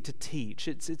easy to teach.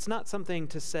 It's not something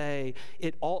to say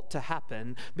it ought to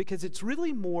happen, because it's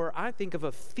really more, I think, of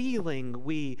a feeling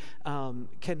we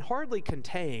can hardly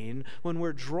contain when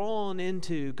we're drawn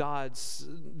into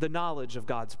the knowledge of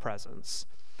God's presence.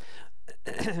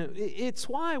 It's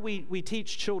why we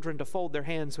teach children to fold their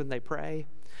hands when they pray,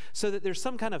 so that there's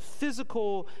some kind of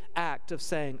physical act of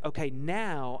saying, okay,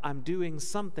 now I'm doing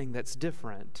something that's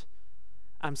different.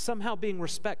 I'm somehow being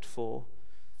respectful.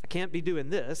 I can't be doing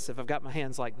this if I've got my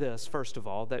hands like this, first of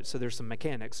all, so there's some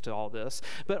mechanics to all this.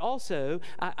 But also,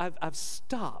 I've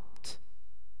stopped.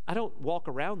 I don't walk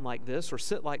around like this or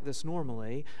sit like this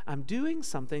normally. I'm doing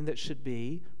something that should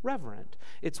be reverent.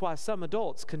 It's why some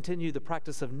adults continue the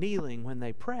practice of kneeling when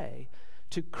they pray,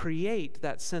 to create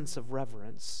that sense of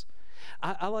reverence.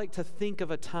 I like to think of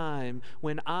a time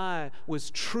when I was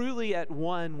truly at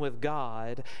one with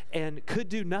God and could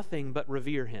do nothing but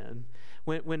revere Him.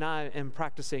 When I am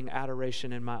practicing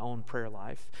adoration in my own prayer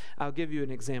life. I'll give you an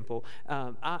example.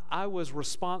 I was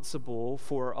responsible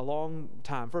for a long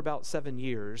time, for about 7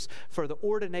 years, for the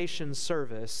ordination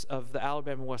service of the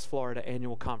Alabama-West Florida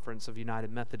Annual Conference of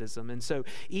United Methodism. And so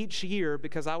each year,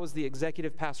 because I was the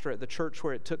executive pastor at the church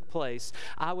where it took place,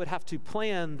 I would have to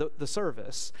plan the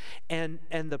service. And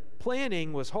the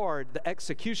planning was hard. The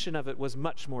execution of it was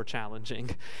much more challenging.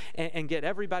 And get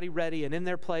everybody ready and in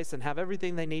their place and have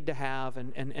everything they need to have.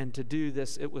 And to do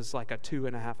this, it was like a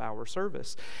 2.5-hour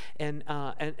service. And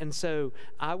so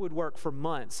I would work for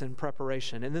months in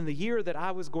preparation. And then the year that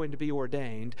I was going to be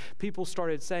ordained, people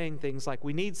started saying things like,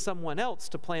 we need someone else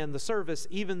to plan the service,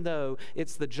 even though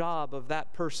it's the job of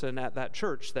that person at that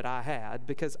church that I had,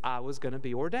 because I was going to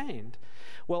be ordained.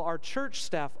 Well, our church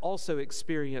staff also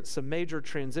experienced some major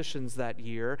transitions that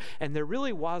year, and there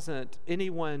really wasn't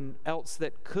anyone else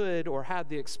that could or had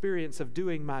the experience of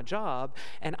doing my job,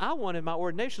 and I wanted my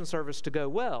ordination service to go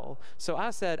well. So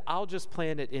I said, I'll just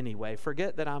plan it anyway.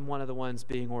 Forget that I'm one of the ones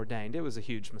being ordained. It was a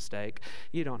huge mistake.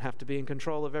 You don't have to be in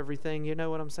control of everything, you know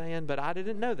what I'm saying? But I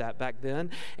didn't know that back then.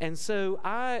 And so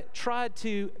I tried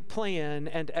to plan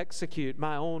and execute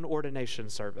my own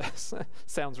ordination service.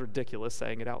 Sounds ridiculous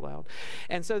saying it out loud.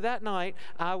 And so that night,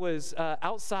 I was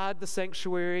outside the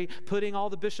sanctuary, putting all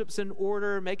the bishops in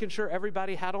order, making sure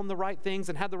everybody had on the right things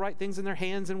and had the right things in their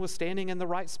hands and was standing in the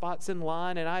right spots in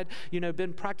line. And I'd,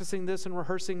 been practicing this and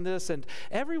rehearsing this. And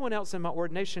everyone else in my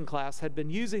ordination class had been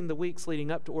using the weeks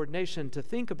leading up to ordination to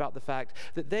think about the fact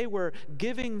that they were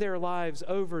giving their lives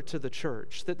over to the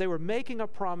church, that they were making a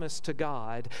promise to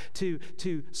God to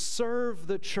serve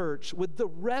the church with the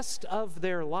rest of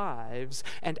their lives.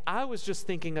 And I was just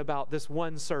thinking about this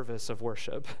one service of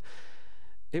worship.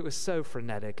 It was so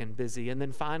frenetic and busy. And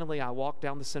then finally, I walked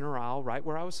down the center aisle right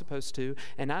where I was supposed to,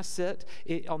 and I sit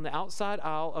on the outside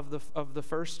aisle of the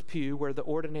first pew where the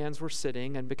ordinands were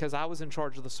sitting. And because I was in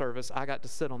charge of the service, I got to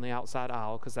sit on the outside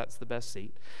aisle because that's the best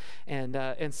seat. And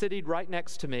sitting right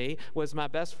next to me was my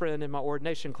best friend in my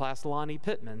ordination class, Lonnie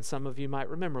Pittman. Some of you might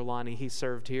remember Lonnie. He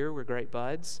served here. We're great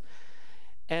buds.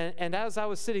 And as I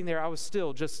was sitting there, I was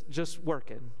still just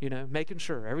working, making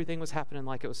sure everything was happening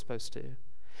like it was supposed to.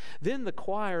 Then the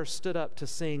choir stood up to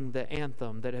sing the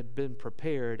anthem that had been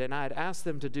prepared, and I had asked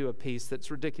them to do a piece that's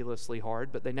ridiculously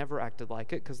hard, but they never acted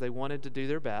like it because they wanted to do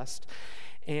their best,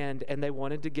 and they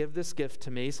wanted to give this gift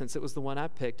to me since it was the one I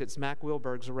picked. It's Mac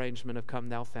Wilberg's arrangement of Come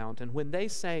Thou Fount, and when they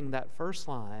sang that first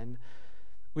line,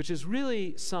 which is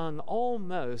really sung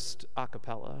almost a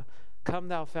cappella, Come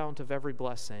Thou Fount of Every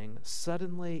Blessing,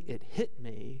 suddenly it hit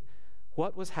me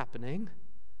what was happening,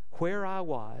 where I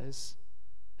was,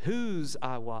 whose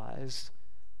I was,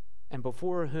 and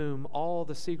before whom all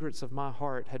the secrets of my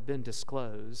heart had been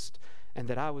disclosed, and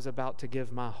that I was about to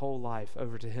give my whole life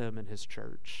over to Him and His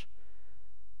church,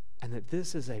 and that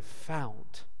this is a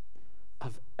fount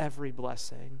of every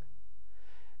blessing.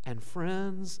 And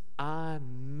friends, I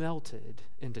melted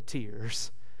into tears.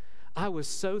 I was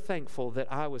so thankful that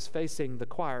I was facing the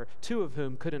choir, two of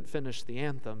whom couldn't finish the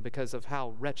anthem because of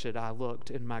how wretched I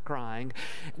looked in my crying.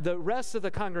 The rest of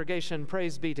the congregation,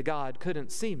 praise be to God,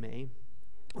 couldn't see me.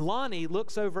 Lonnie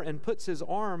looks over and puts his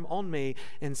arm on me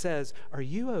and says, "Are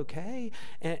you okay?"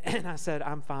 And I said,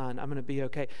 "I'm fine. I'm going to be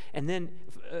okay." And then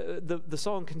the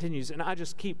song continues, and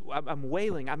I'm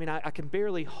wailing. I mean, I can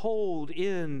barely hold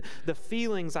in the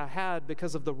feelings I had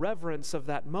because of the reverence of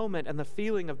that moment and the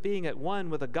feeling of being at one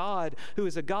with a God who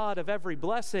is a God of every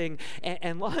blessing.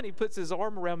 And Lonnie puts his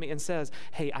arm around me and says,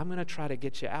 "Hey, I'm going to try to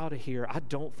get you out of here. I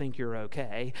don't think you're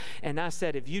okay." And I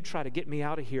said, "If you try to get me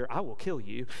out of here, I will kill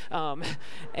you."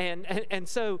 And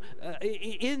so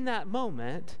in that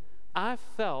moment, I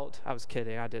was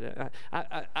kidding, I didn't.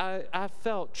 I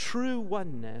felt true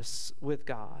oneness with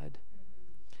God.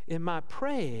 In my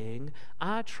praying,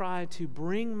 I try to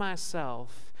bring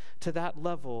myself to that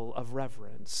level of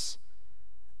reverence,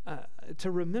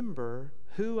 to remember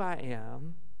who I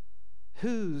am,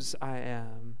 whose I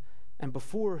am, and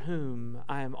before whom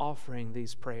I am offering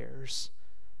these prayers.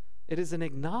 It is an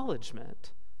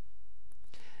acknowledgement.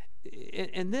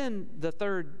 And then the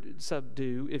third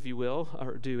subdo, if you will,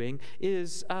 or doing,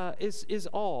 is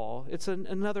awe. It's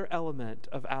another element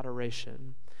of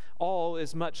adoration. Awe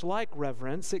is much like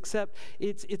reverence, except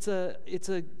it's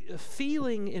a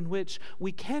feeling in which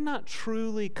we cannot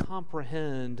truly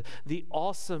comprehend the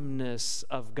awesomeness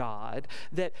of God,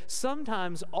 that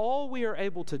sometimes all we are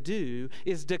able to do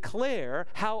is declare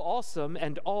how awesome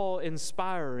and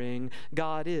awe-inspiring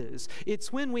God is.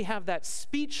 It's when we have that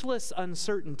speechless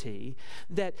uncertainty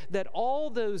that all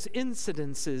those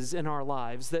incidences in our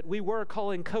lives that we were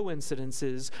calling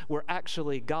coincidences were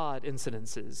actually God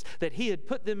incidences, that He had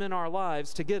put them in our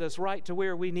lives to get us right to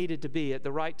where we needed to be at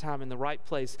the right time in the right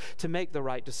place to make the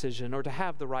right decision or to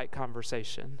have the right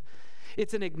conversation.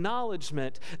 It's an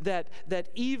acknowledgement that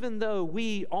even though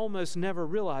we almost never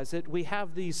realize it, we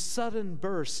have these sudden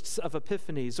bursts of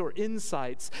epiphanies or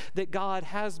insights that God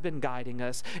has been guiding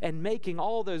us and making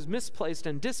all those misplaced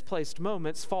and displaced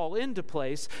moments fall into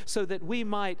place so that we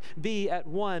might be at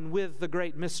one with the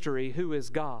great mystery who is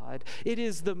God. It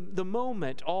is the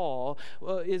moment,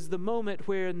 is the moment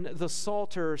when the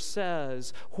Psalter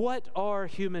says, "What are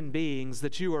human beings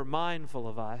that you are mindful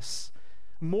of us?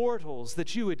 Mortals,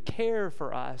 that you would care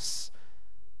for us."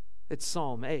 It's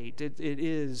Psalm 8. It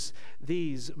is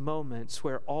these moments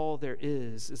where all there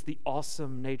is the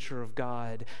awesome nature of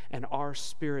God and our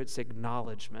spirit's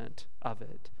acknowledgement of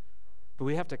it. But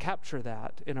we have to capture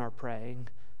that in our praying,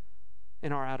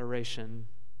 in our adoration.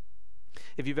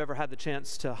 If you've ever had the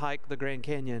chance to hike the Grand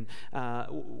Canyon,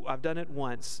 I've done it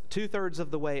once. 2/3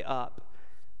 of the way up,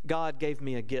 God gave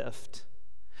me a gift.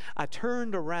 I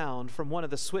turned around from one of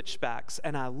the switchbacks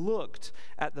and I looked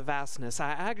at the vastness.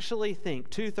 I actually think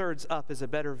 2/3 up is a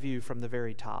better view from the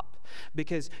very top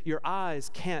because your eyes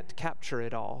can't capture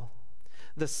it all.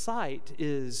 The sight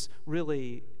is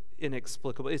really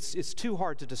inexplicable. It's too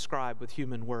hard to describe with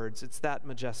human words. It's that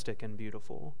majestic and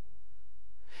beautiful.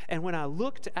 And when I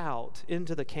looked out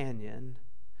into the canyon,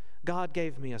 God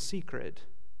gave me a secret,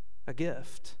 a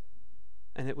gift,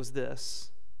 and it was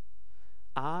this: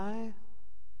 I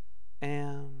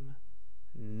am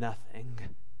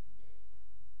nothing.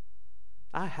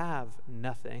 I have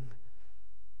nothing.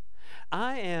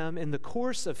 I am, in the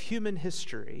course of human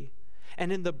history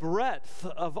and in the breadth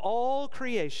of all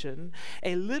creation,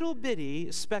 a little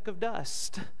bitty speck of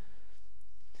dust.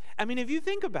 I mean, if you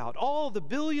think about all the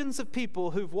billions of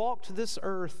people who've walked this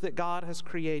earth that God has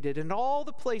created, and all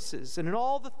the places and in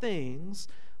all the things,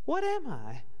 what am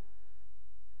I?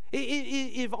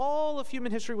 If all of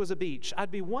human history was a beach, I'd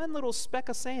be one little speck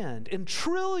of sand in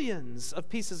trillions of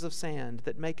pieces of sand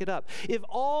that make it up. If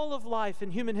all of life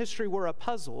in human history were a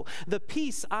puzzle, the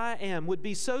piece I am would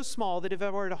be so small that if I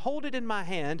were to hold it in my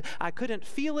hand, I couldn't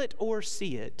feel it or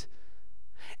see it.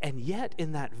 And yet,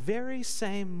 in that very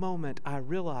same moment, I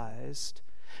realized,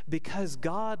 because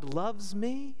God loves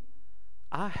me,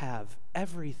 I have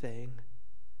everything.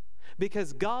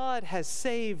 Because God has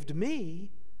saved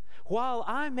me, while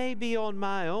I may be on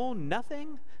my own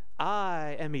nothing,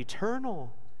 I am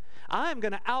eternal. I'm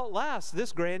going to outlast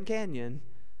this Grand Canyon.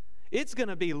 It's going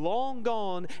to be long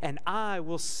gone, and I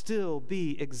will still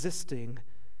be existing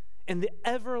in the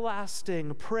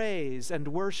everlasting praise and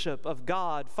worship of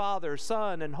God, Father,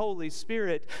 Son, and Holy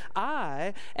Spirit.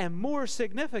 I am more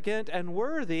significant and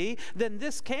worthy than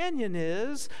this canyon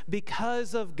is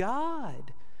because of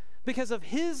God, because of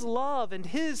His love and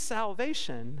His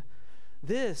salvation.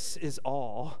 This is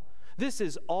awe. This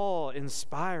is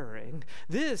awe-inspiring.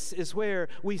 This is where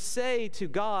we say to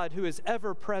God, who is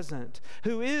ever present,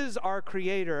 who is our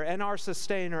Creator and our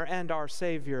Sustainer and our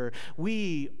Savior,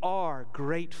 we are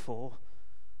grateful.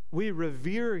 We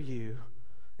revere you,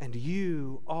 and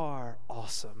you are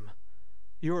awesome.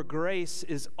 Your grace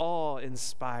is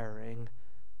awe-inspiring.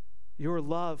 Your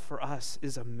love for us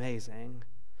is amazing.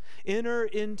 Enter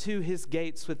into his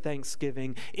gates with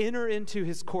thanksgiving. Enter into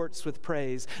his courts with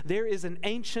praise. There is an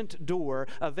ancient door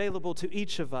available to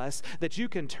each of us that you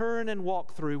can turn and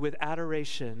walk through with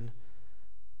adoration.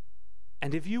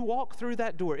 And if you walk through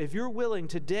that door, if you're willing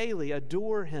to daily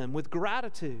adore him with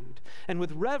gratitude and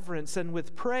with reverence and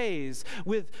with praise,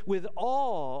 with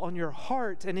awe on your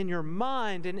heart and in your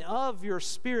mind and of your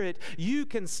spirit, you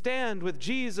can stand with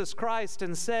Jesus Christ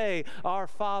and say, "Our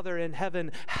Father in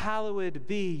heaven, hallowed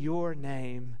be your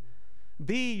name.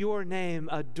 Be your name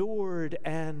adored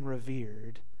and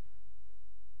revered."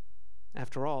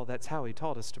 After all, that's how he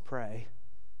taught us to pray.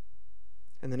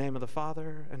 In the name of the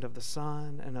Father, and of the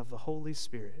Son, and of the Holy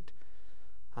Spirit.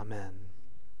 Amen.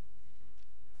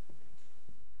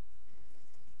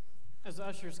 As the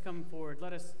ushers come forward,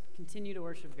 let us continue to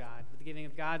worship God with the giving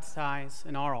of God's tithes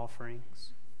and our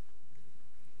offerings.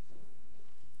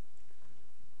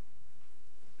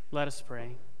 Let us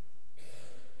pray.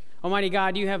 Almighty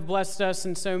God, you have blessed us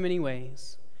in so many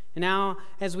ways. And now,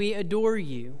 as we adore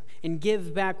you and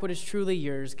give back what is truly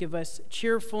yours, give us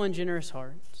cheerful and generous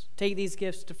hearts. Take these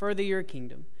gifts to further your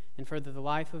kingdom and further the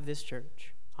life of this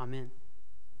church. Amen.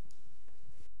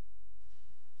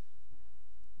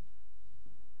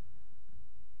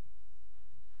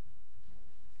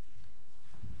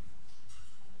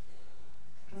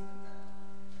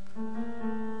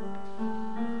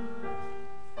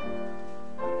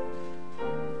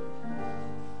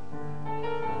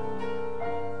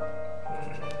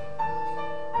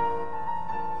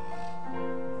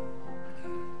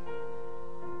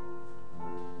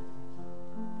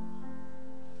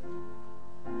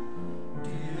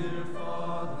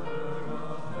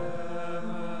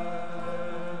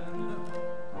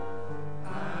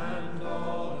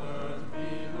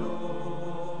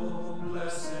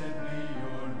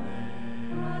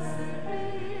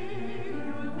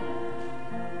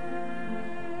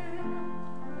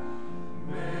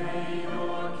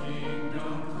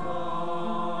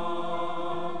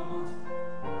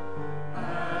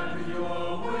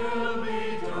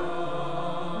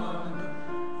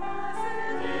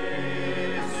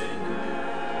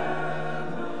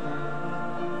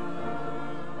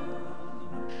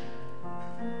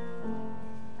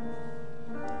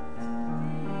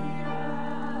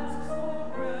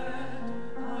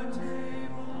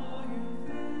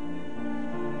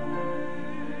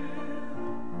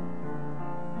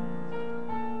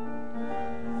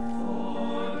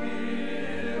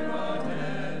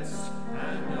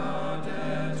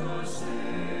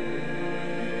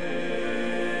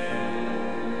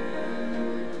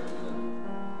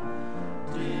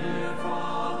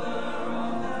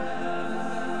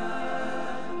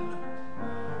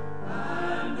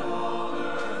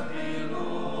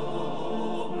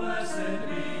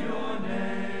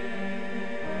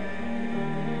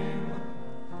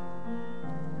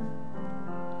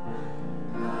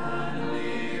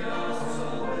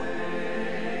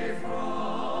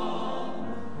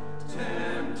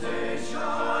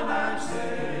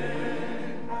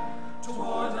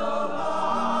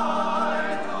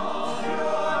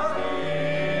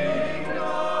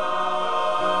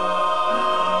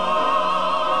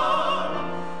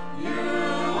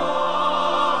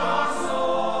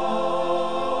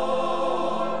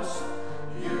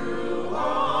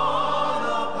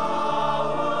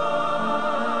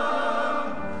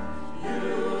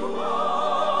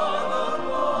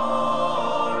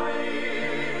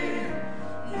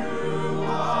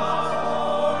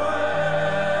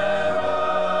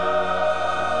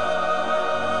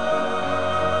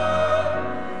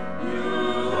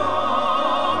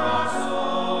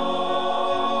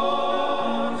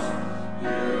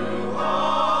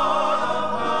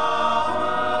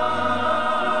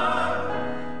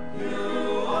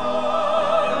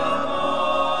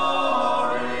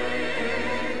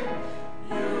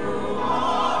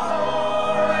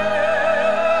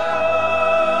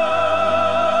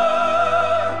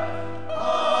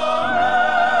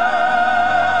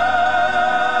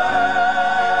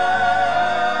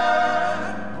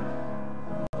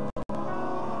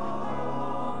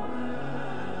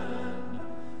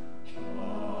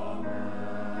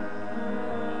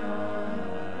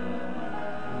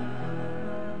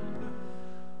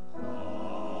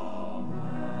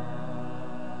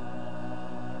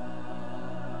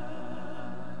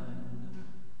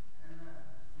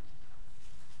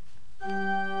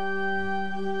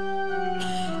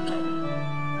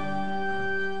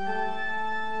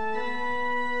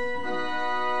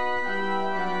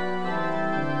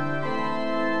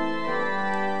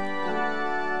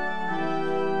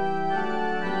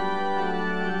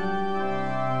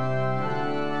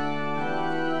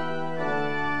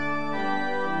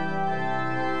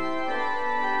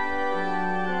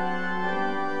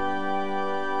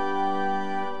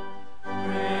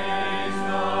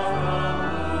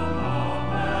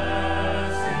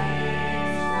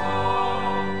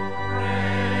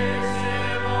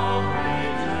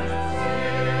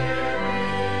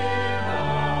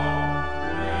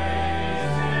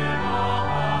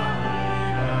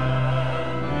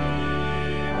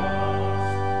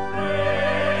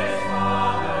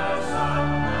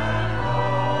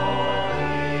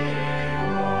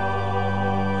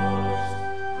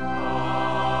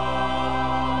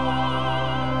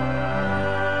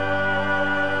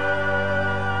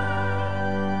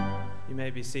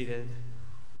 be seated.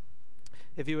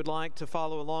 If you would like to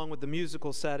follow along with the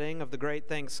musical setting of the Great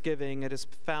Thanksgiving, it is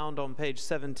found on page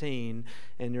 17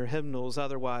 in your hymnals,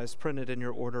 otherwise printed in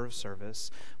your order of service.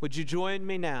 Would you join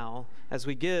me now as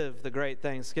we give the Great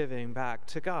Thanksgiving back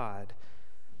to God?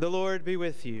 The Lord be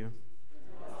with you.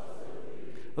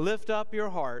 Lift up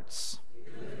your hearts.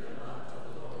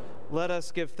 Let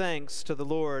us give thanks to the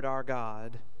Lord our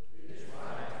God.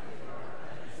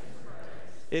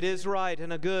 It is right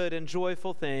and a good and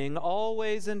joyful thing,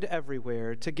 always and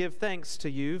everywhere, to give thanks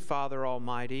to you, Father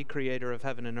Almighty, creator of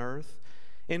heaven and earth.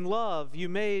 In love you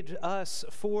made us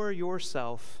for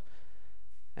yourself.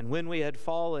 And when we had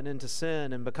fallen into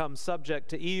sin and become subject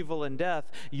to evil and death,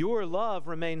 your love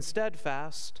remained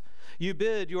steadfast. You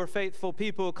bid your faithful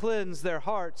people cleanse their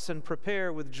hearts and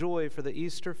prepare with joy for the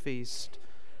Easter feast,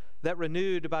 that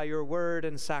renewed by your word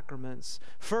and sacraments,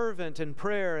 fervent in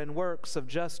prayer and works of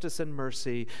justice and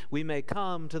mercy, we may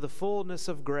come to the fullness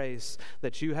of grace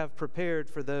that you have prepared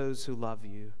for those who love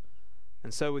you.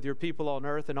 And so with your people on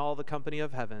earth and all the company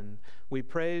of heaven, we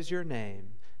praise your name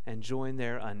and join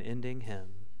their unending hymn.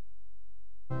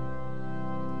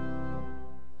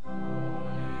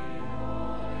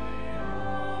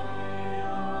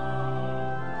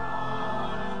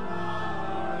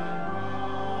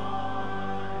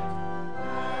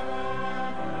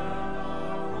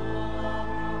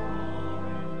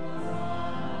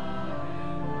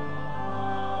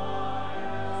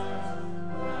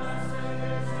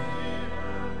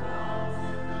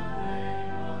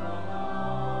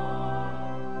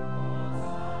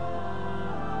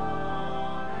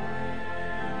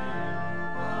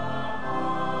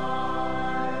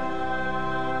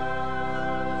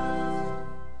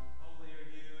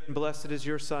 Blessed is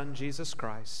your Son, Jesus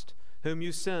Christ, whom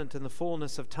you sent in the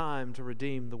fullness of time to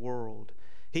redeem the world.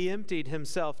 He emptied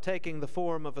himself, taking the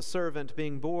form of a servant,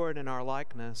 being born in our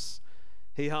likeness.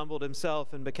 He humbled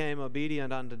himself and became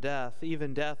obedient unto death,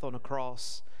 even death on a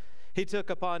cross. He took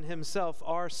upon himself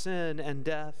our sin and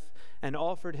death, and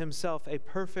offered himself a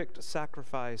perfect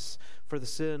sacrifice for the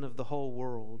sin of the whole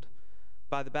world.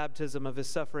 By the baptism of his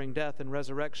suffering, death, and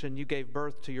resurrection, you gave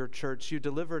birth to your church. You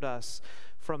delivered us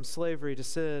from slavery to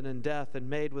sin and death and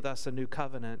made with us a new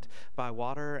covenant by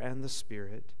water and the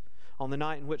Spirit. On the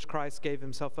night in which Christ gave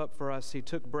himself up for us, he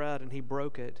took bread and he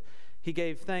broke it. He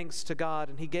gave thanks to God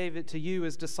and he gave it to you,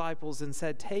 his disciples, and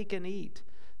said, "Take and eat.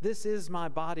 This is my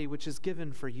body, which is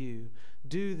given for you.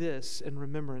 Do this in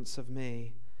remembrance of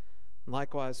me."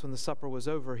 Likewise, when the supper was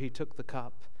over, he took the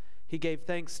cup. He gave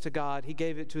thanks to God, he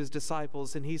gave it to his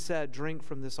disciples, and he said, "Drink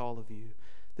from this, all of you.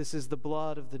 This is the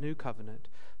blood of the new covenant,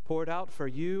 poured out for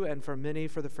you and for many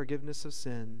for the forgiveness of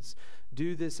sins.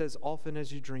 Do this as often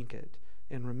as you drink it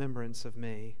in remembrance of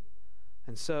me."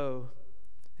 And so,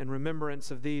 in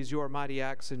remembrance of these, your mighty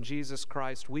acts in Jesus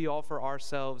Christ, we offer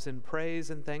ourselves in praise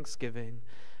and thanksgiving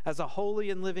as a holy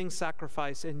and living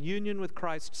sacrifice in union with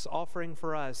Christ's offering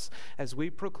for us as we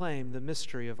proclaim the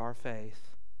mystery of our faith.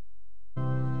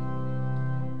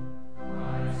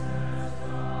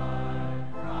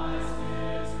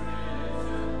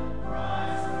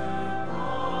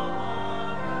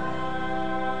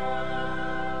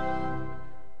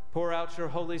 Pour out your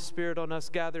Holy Spirit on us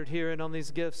gathered here and on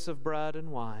these gifts of bread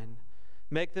and wine.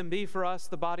 Make them be for us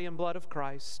the body and blood of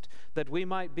Christ, that we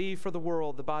might be for the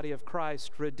world the body of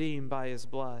Christ, redeemed by his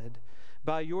blood.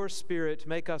 By your Spirit,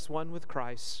 make us one with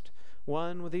Christ,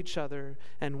 one with each other,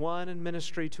 and one in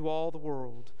ministry to all the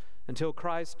world, until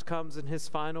Christ comes in his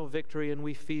final victory and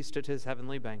we feast at his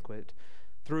heavenly banquet.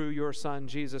 Through your Son,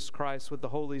 Jesus Christ, with the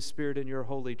Holy Spirit in your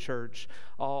holy church,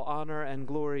 all honor and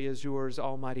glory is yours,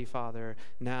 Almighty Father,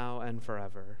 now and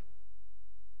forever.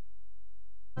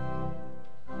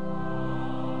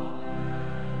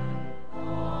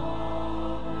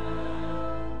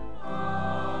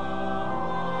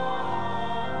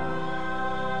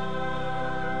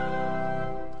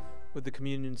 Would the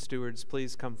communion stewards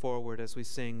please come forward as we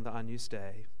sing the Agnus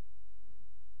Dei?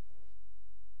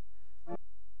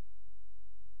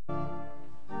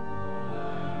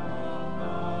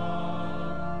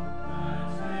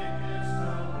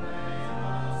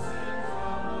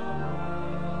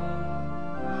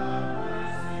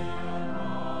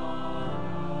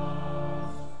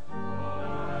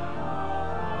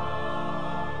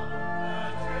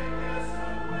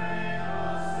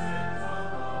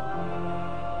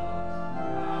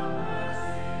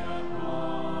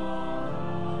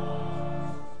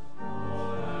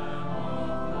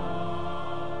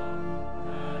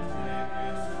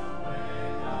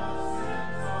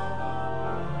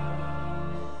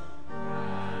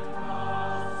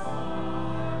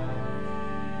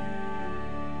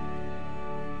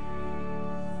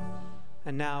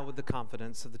 And now, with the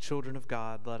confidence of the children of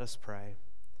God, let us pray.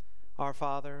 Our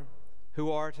Father, who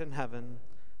art in heaven,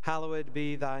 hallowed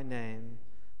be thy name.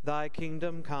 Thy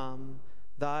kingdom come,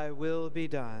 thy will be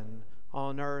done,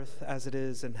 on earth as it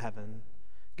is in heaven.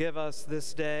 Give us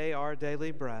this day our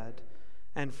daily bread,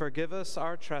 and forgive us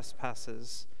our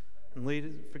trespasses,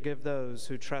 and forgive those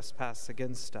who trespass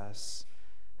against us.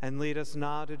 And lead us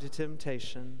not into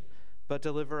temptation, but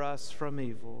deliver us from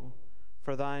evil.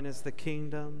 For thine is the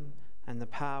kingdom, and the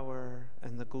power,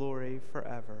 and the glory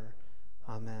forever.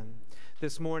 Amen.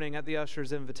 This morning, at the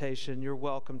usher's invitation, you're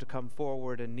welcome to come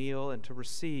forward and kneel and to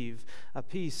receive a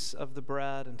piece of the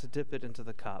bread and to dip it into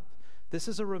the cup. This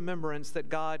is a remembrance that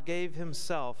God gave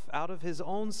himself out of his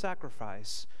own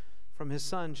sacrifice from his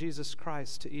Son, Jesus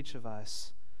Christ, to each of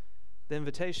us. The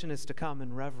invitation is to come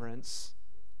in reverence,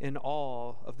 in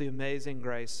awe of the amazing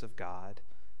grace of God,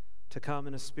 to come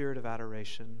in a spirit of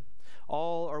adoration.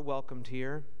 All are welcomed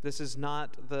here. This is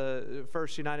not the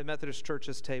First United Methodist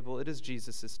Church's table. It is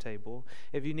Jesus' table.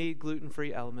 If you need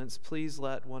gluten-free elements, please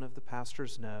let one of the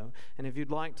pastors know. And if you'd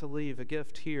like to leave a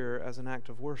gift here as an act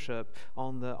of worship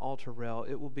on the altar rail,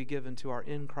 it will be given to our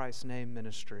In Christ's Name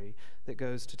ministry that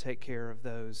goes to take care of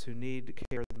those who need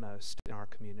care the most in our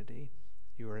community.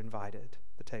 You are invited.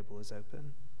 The table is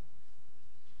open.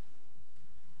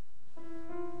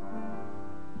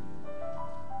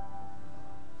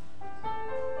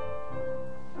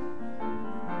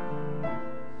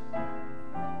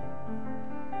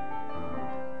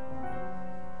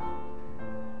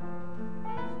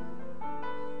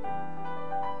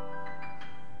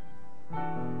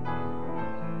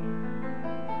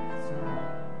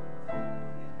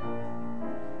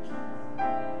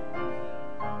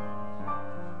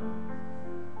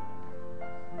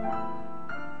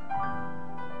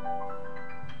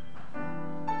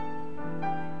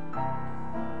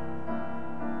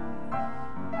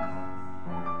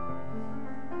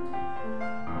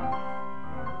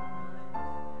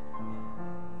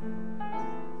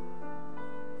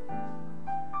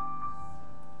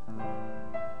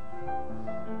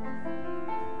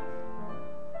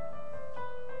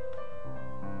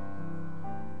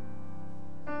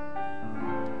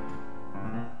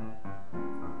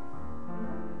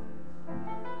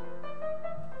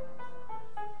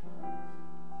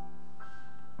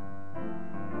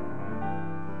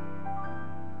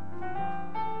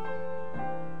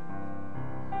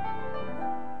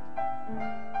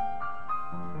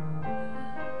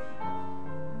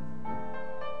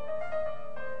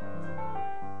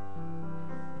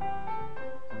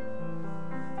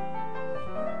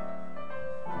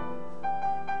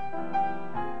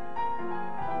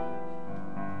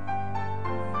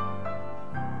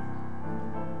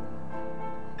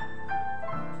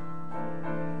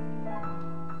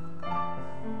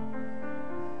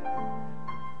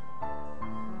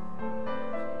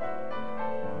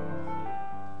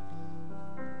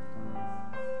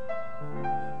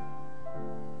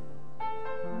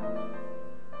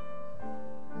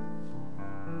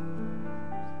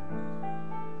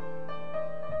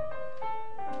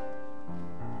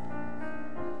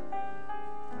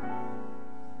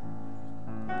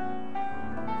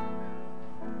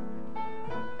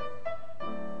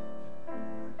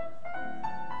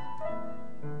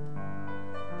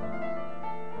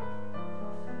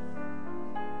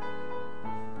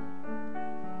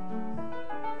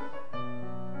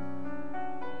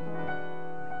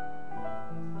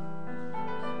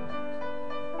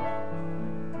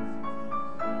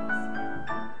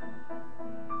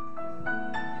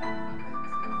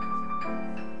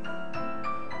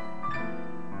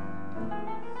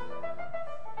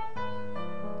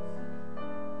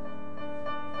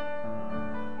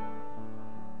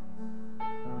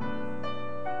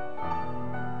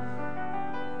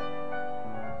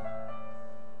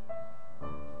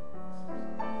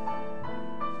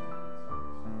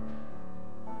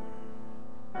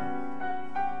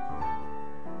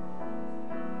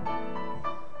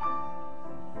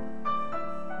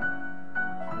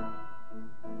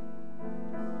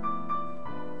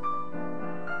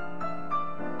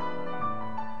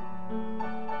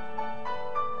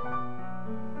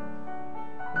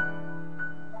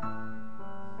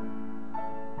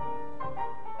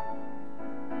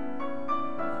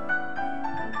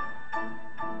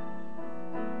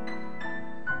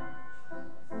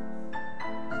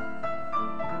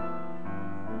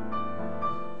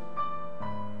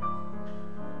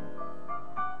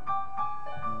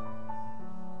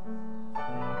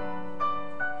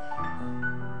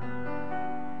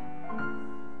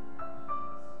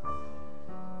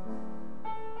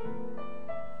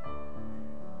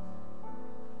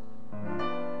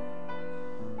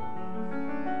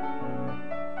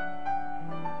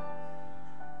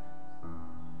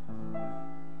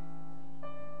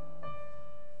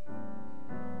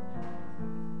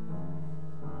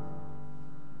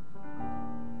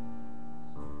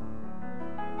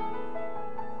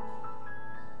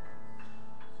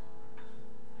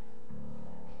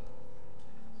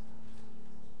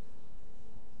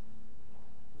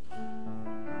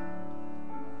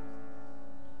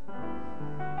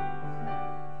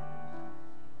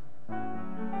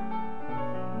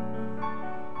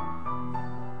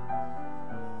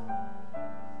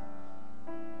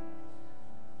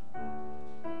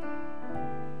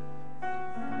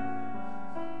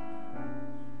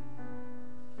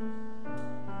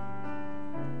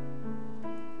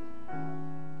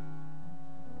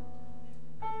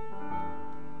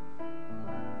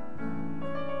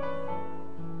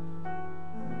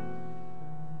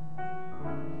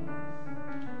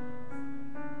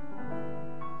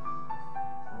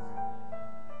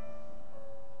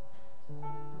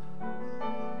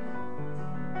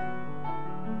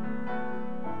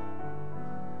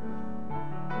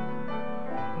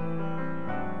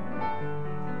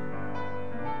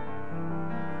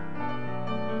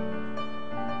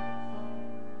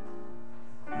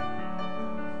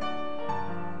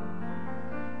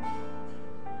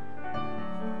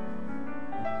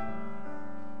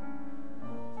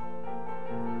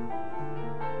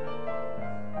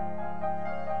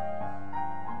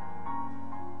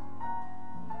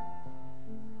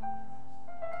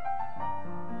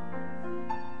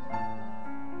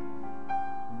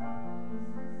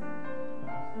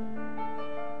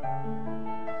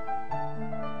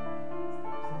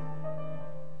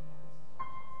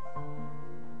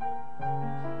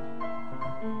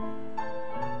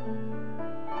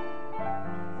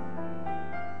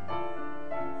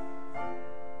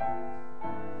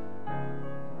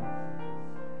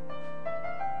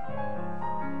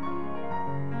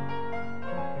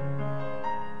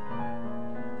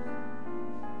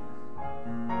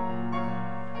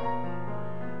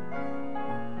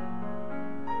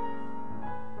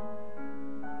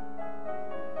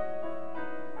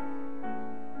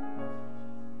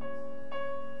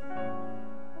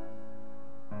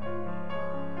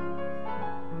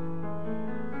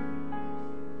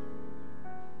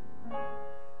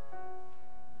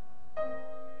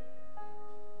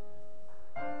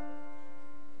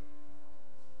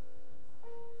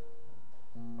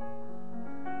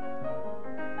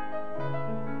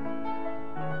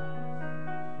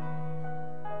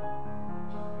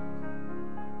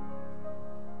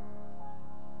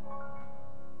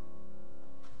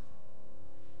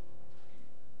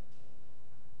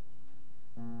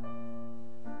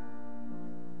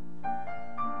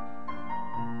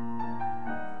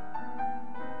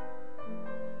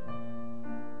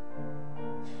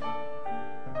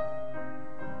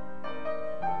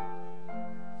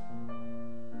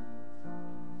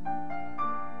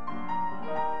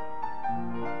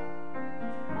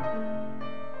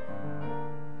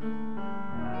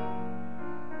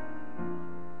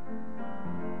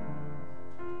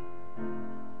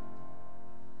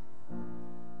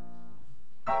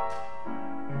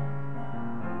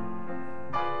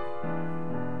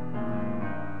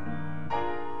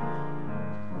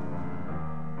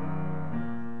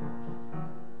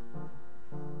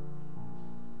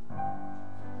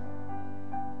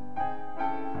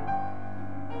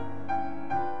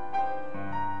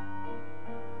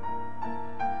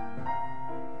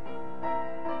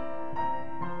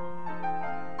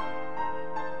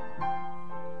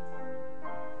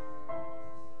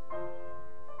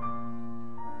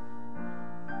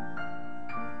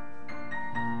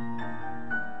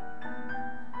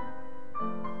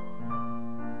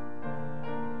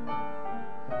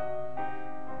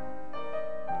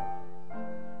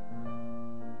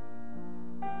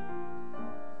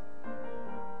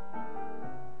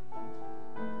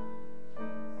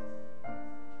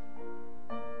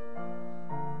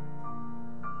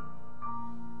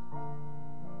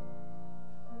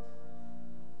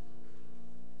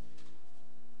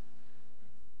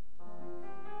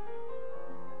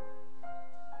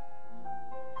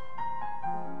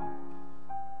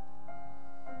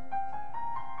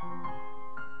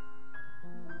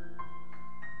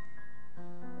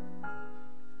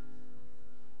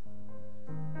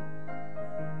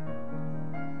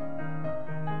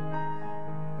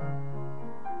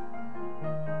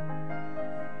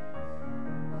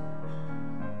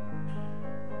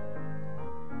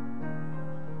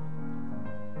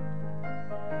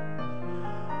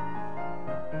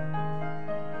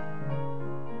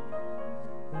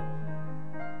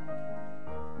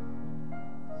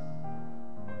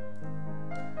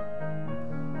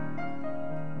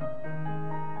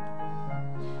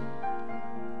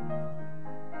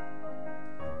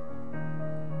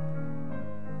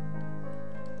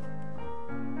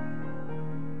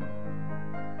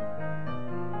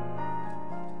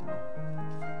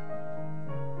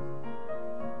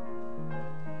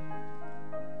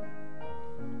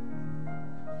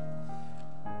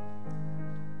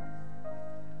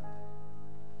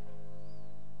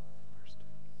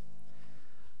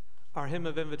 Our hymn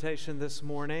of invitation this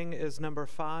morning is number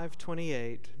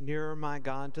 528, Nearer My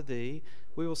God to Thee.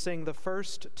 We will sing the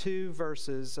first two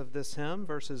verses of this hymn,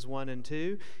 verses 1 and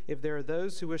 2. If there are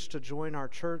those who wish to join our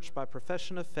church by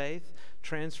profession of faith,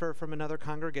 transfer from another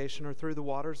congregation, or through the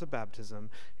waters of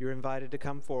baptism, you're invited to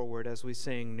come forward as we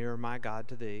sing Nearer My God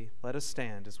to Thee. Let us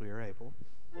stand as we are able.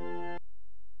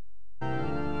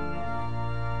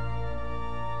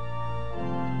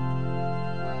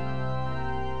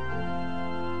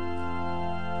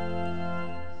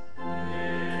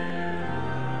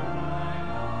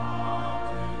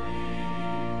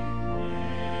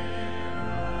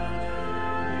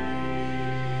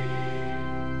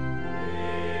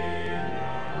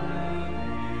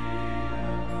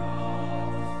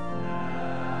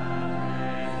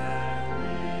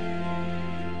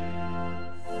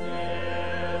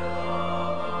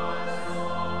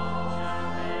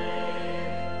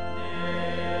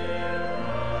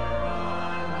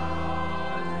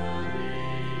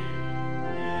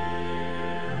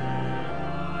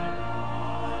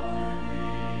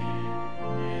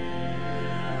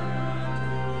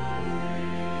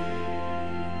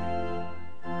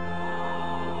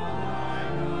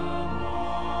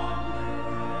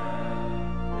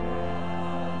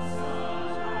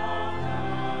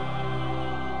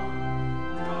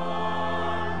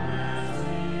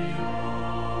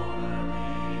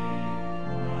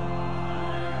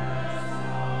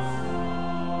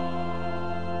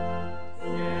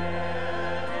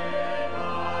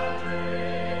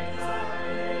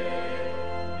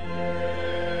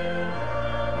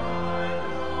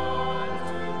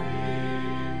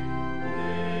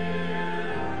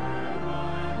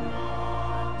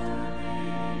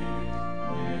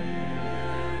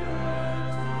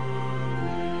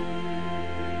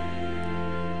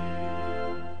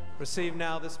 Receive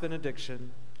now this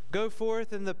benediction. Go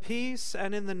forth in the peace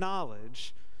and in the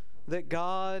knowledge that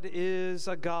God is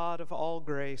a God of all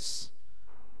grace,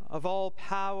 of all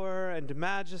power and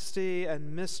majesty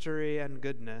and mystery and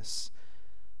goodness,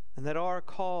 and that our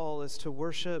call is to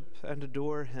worship and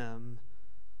adore Him.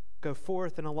 Go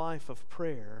forth in a life of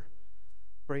prayer,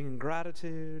 bringing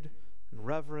gratitude and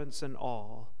reverence and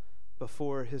awe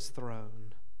before His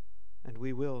throne, and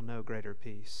we will know greater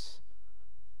peace.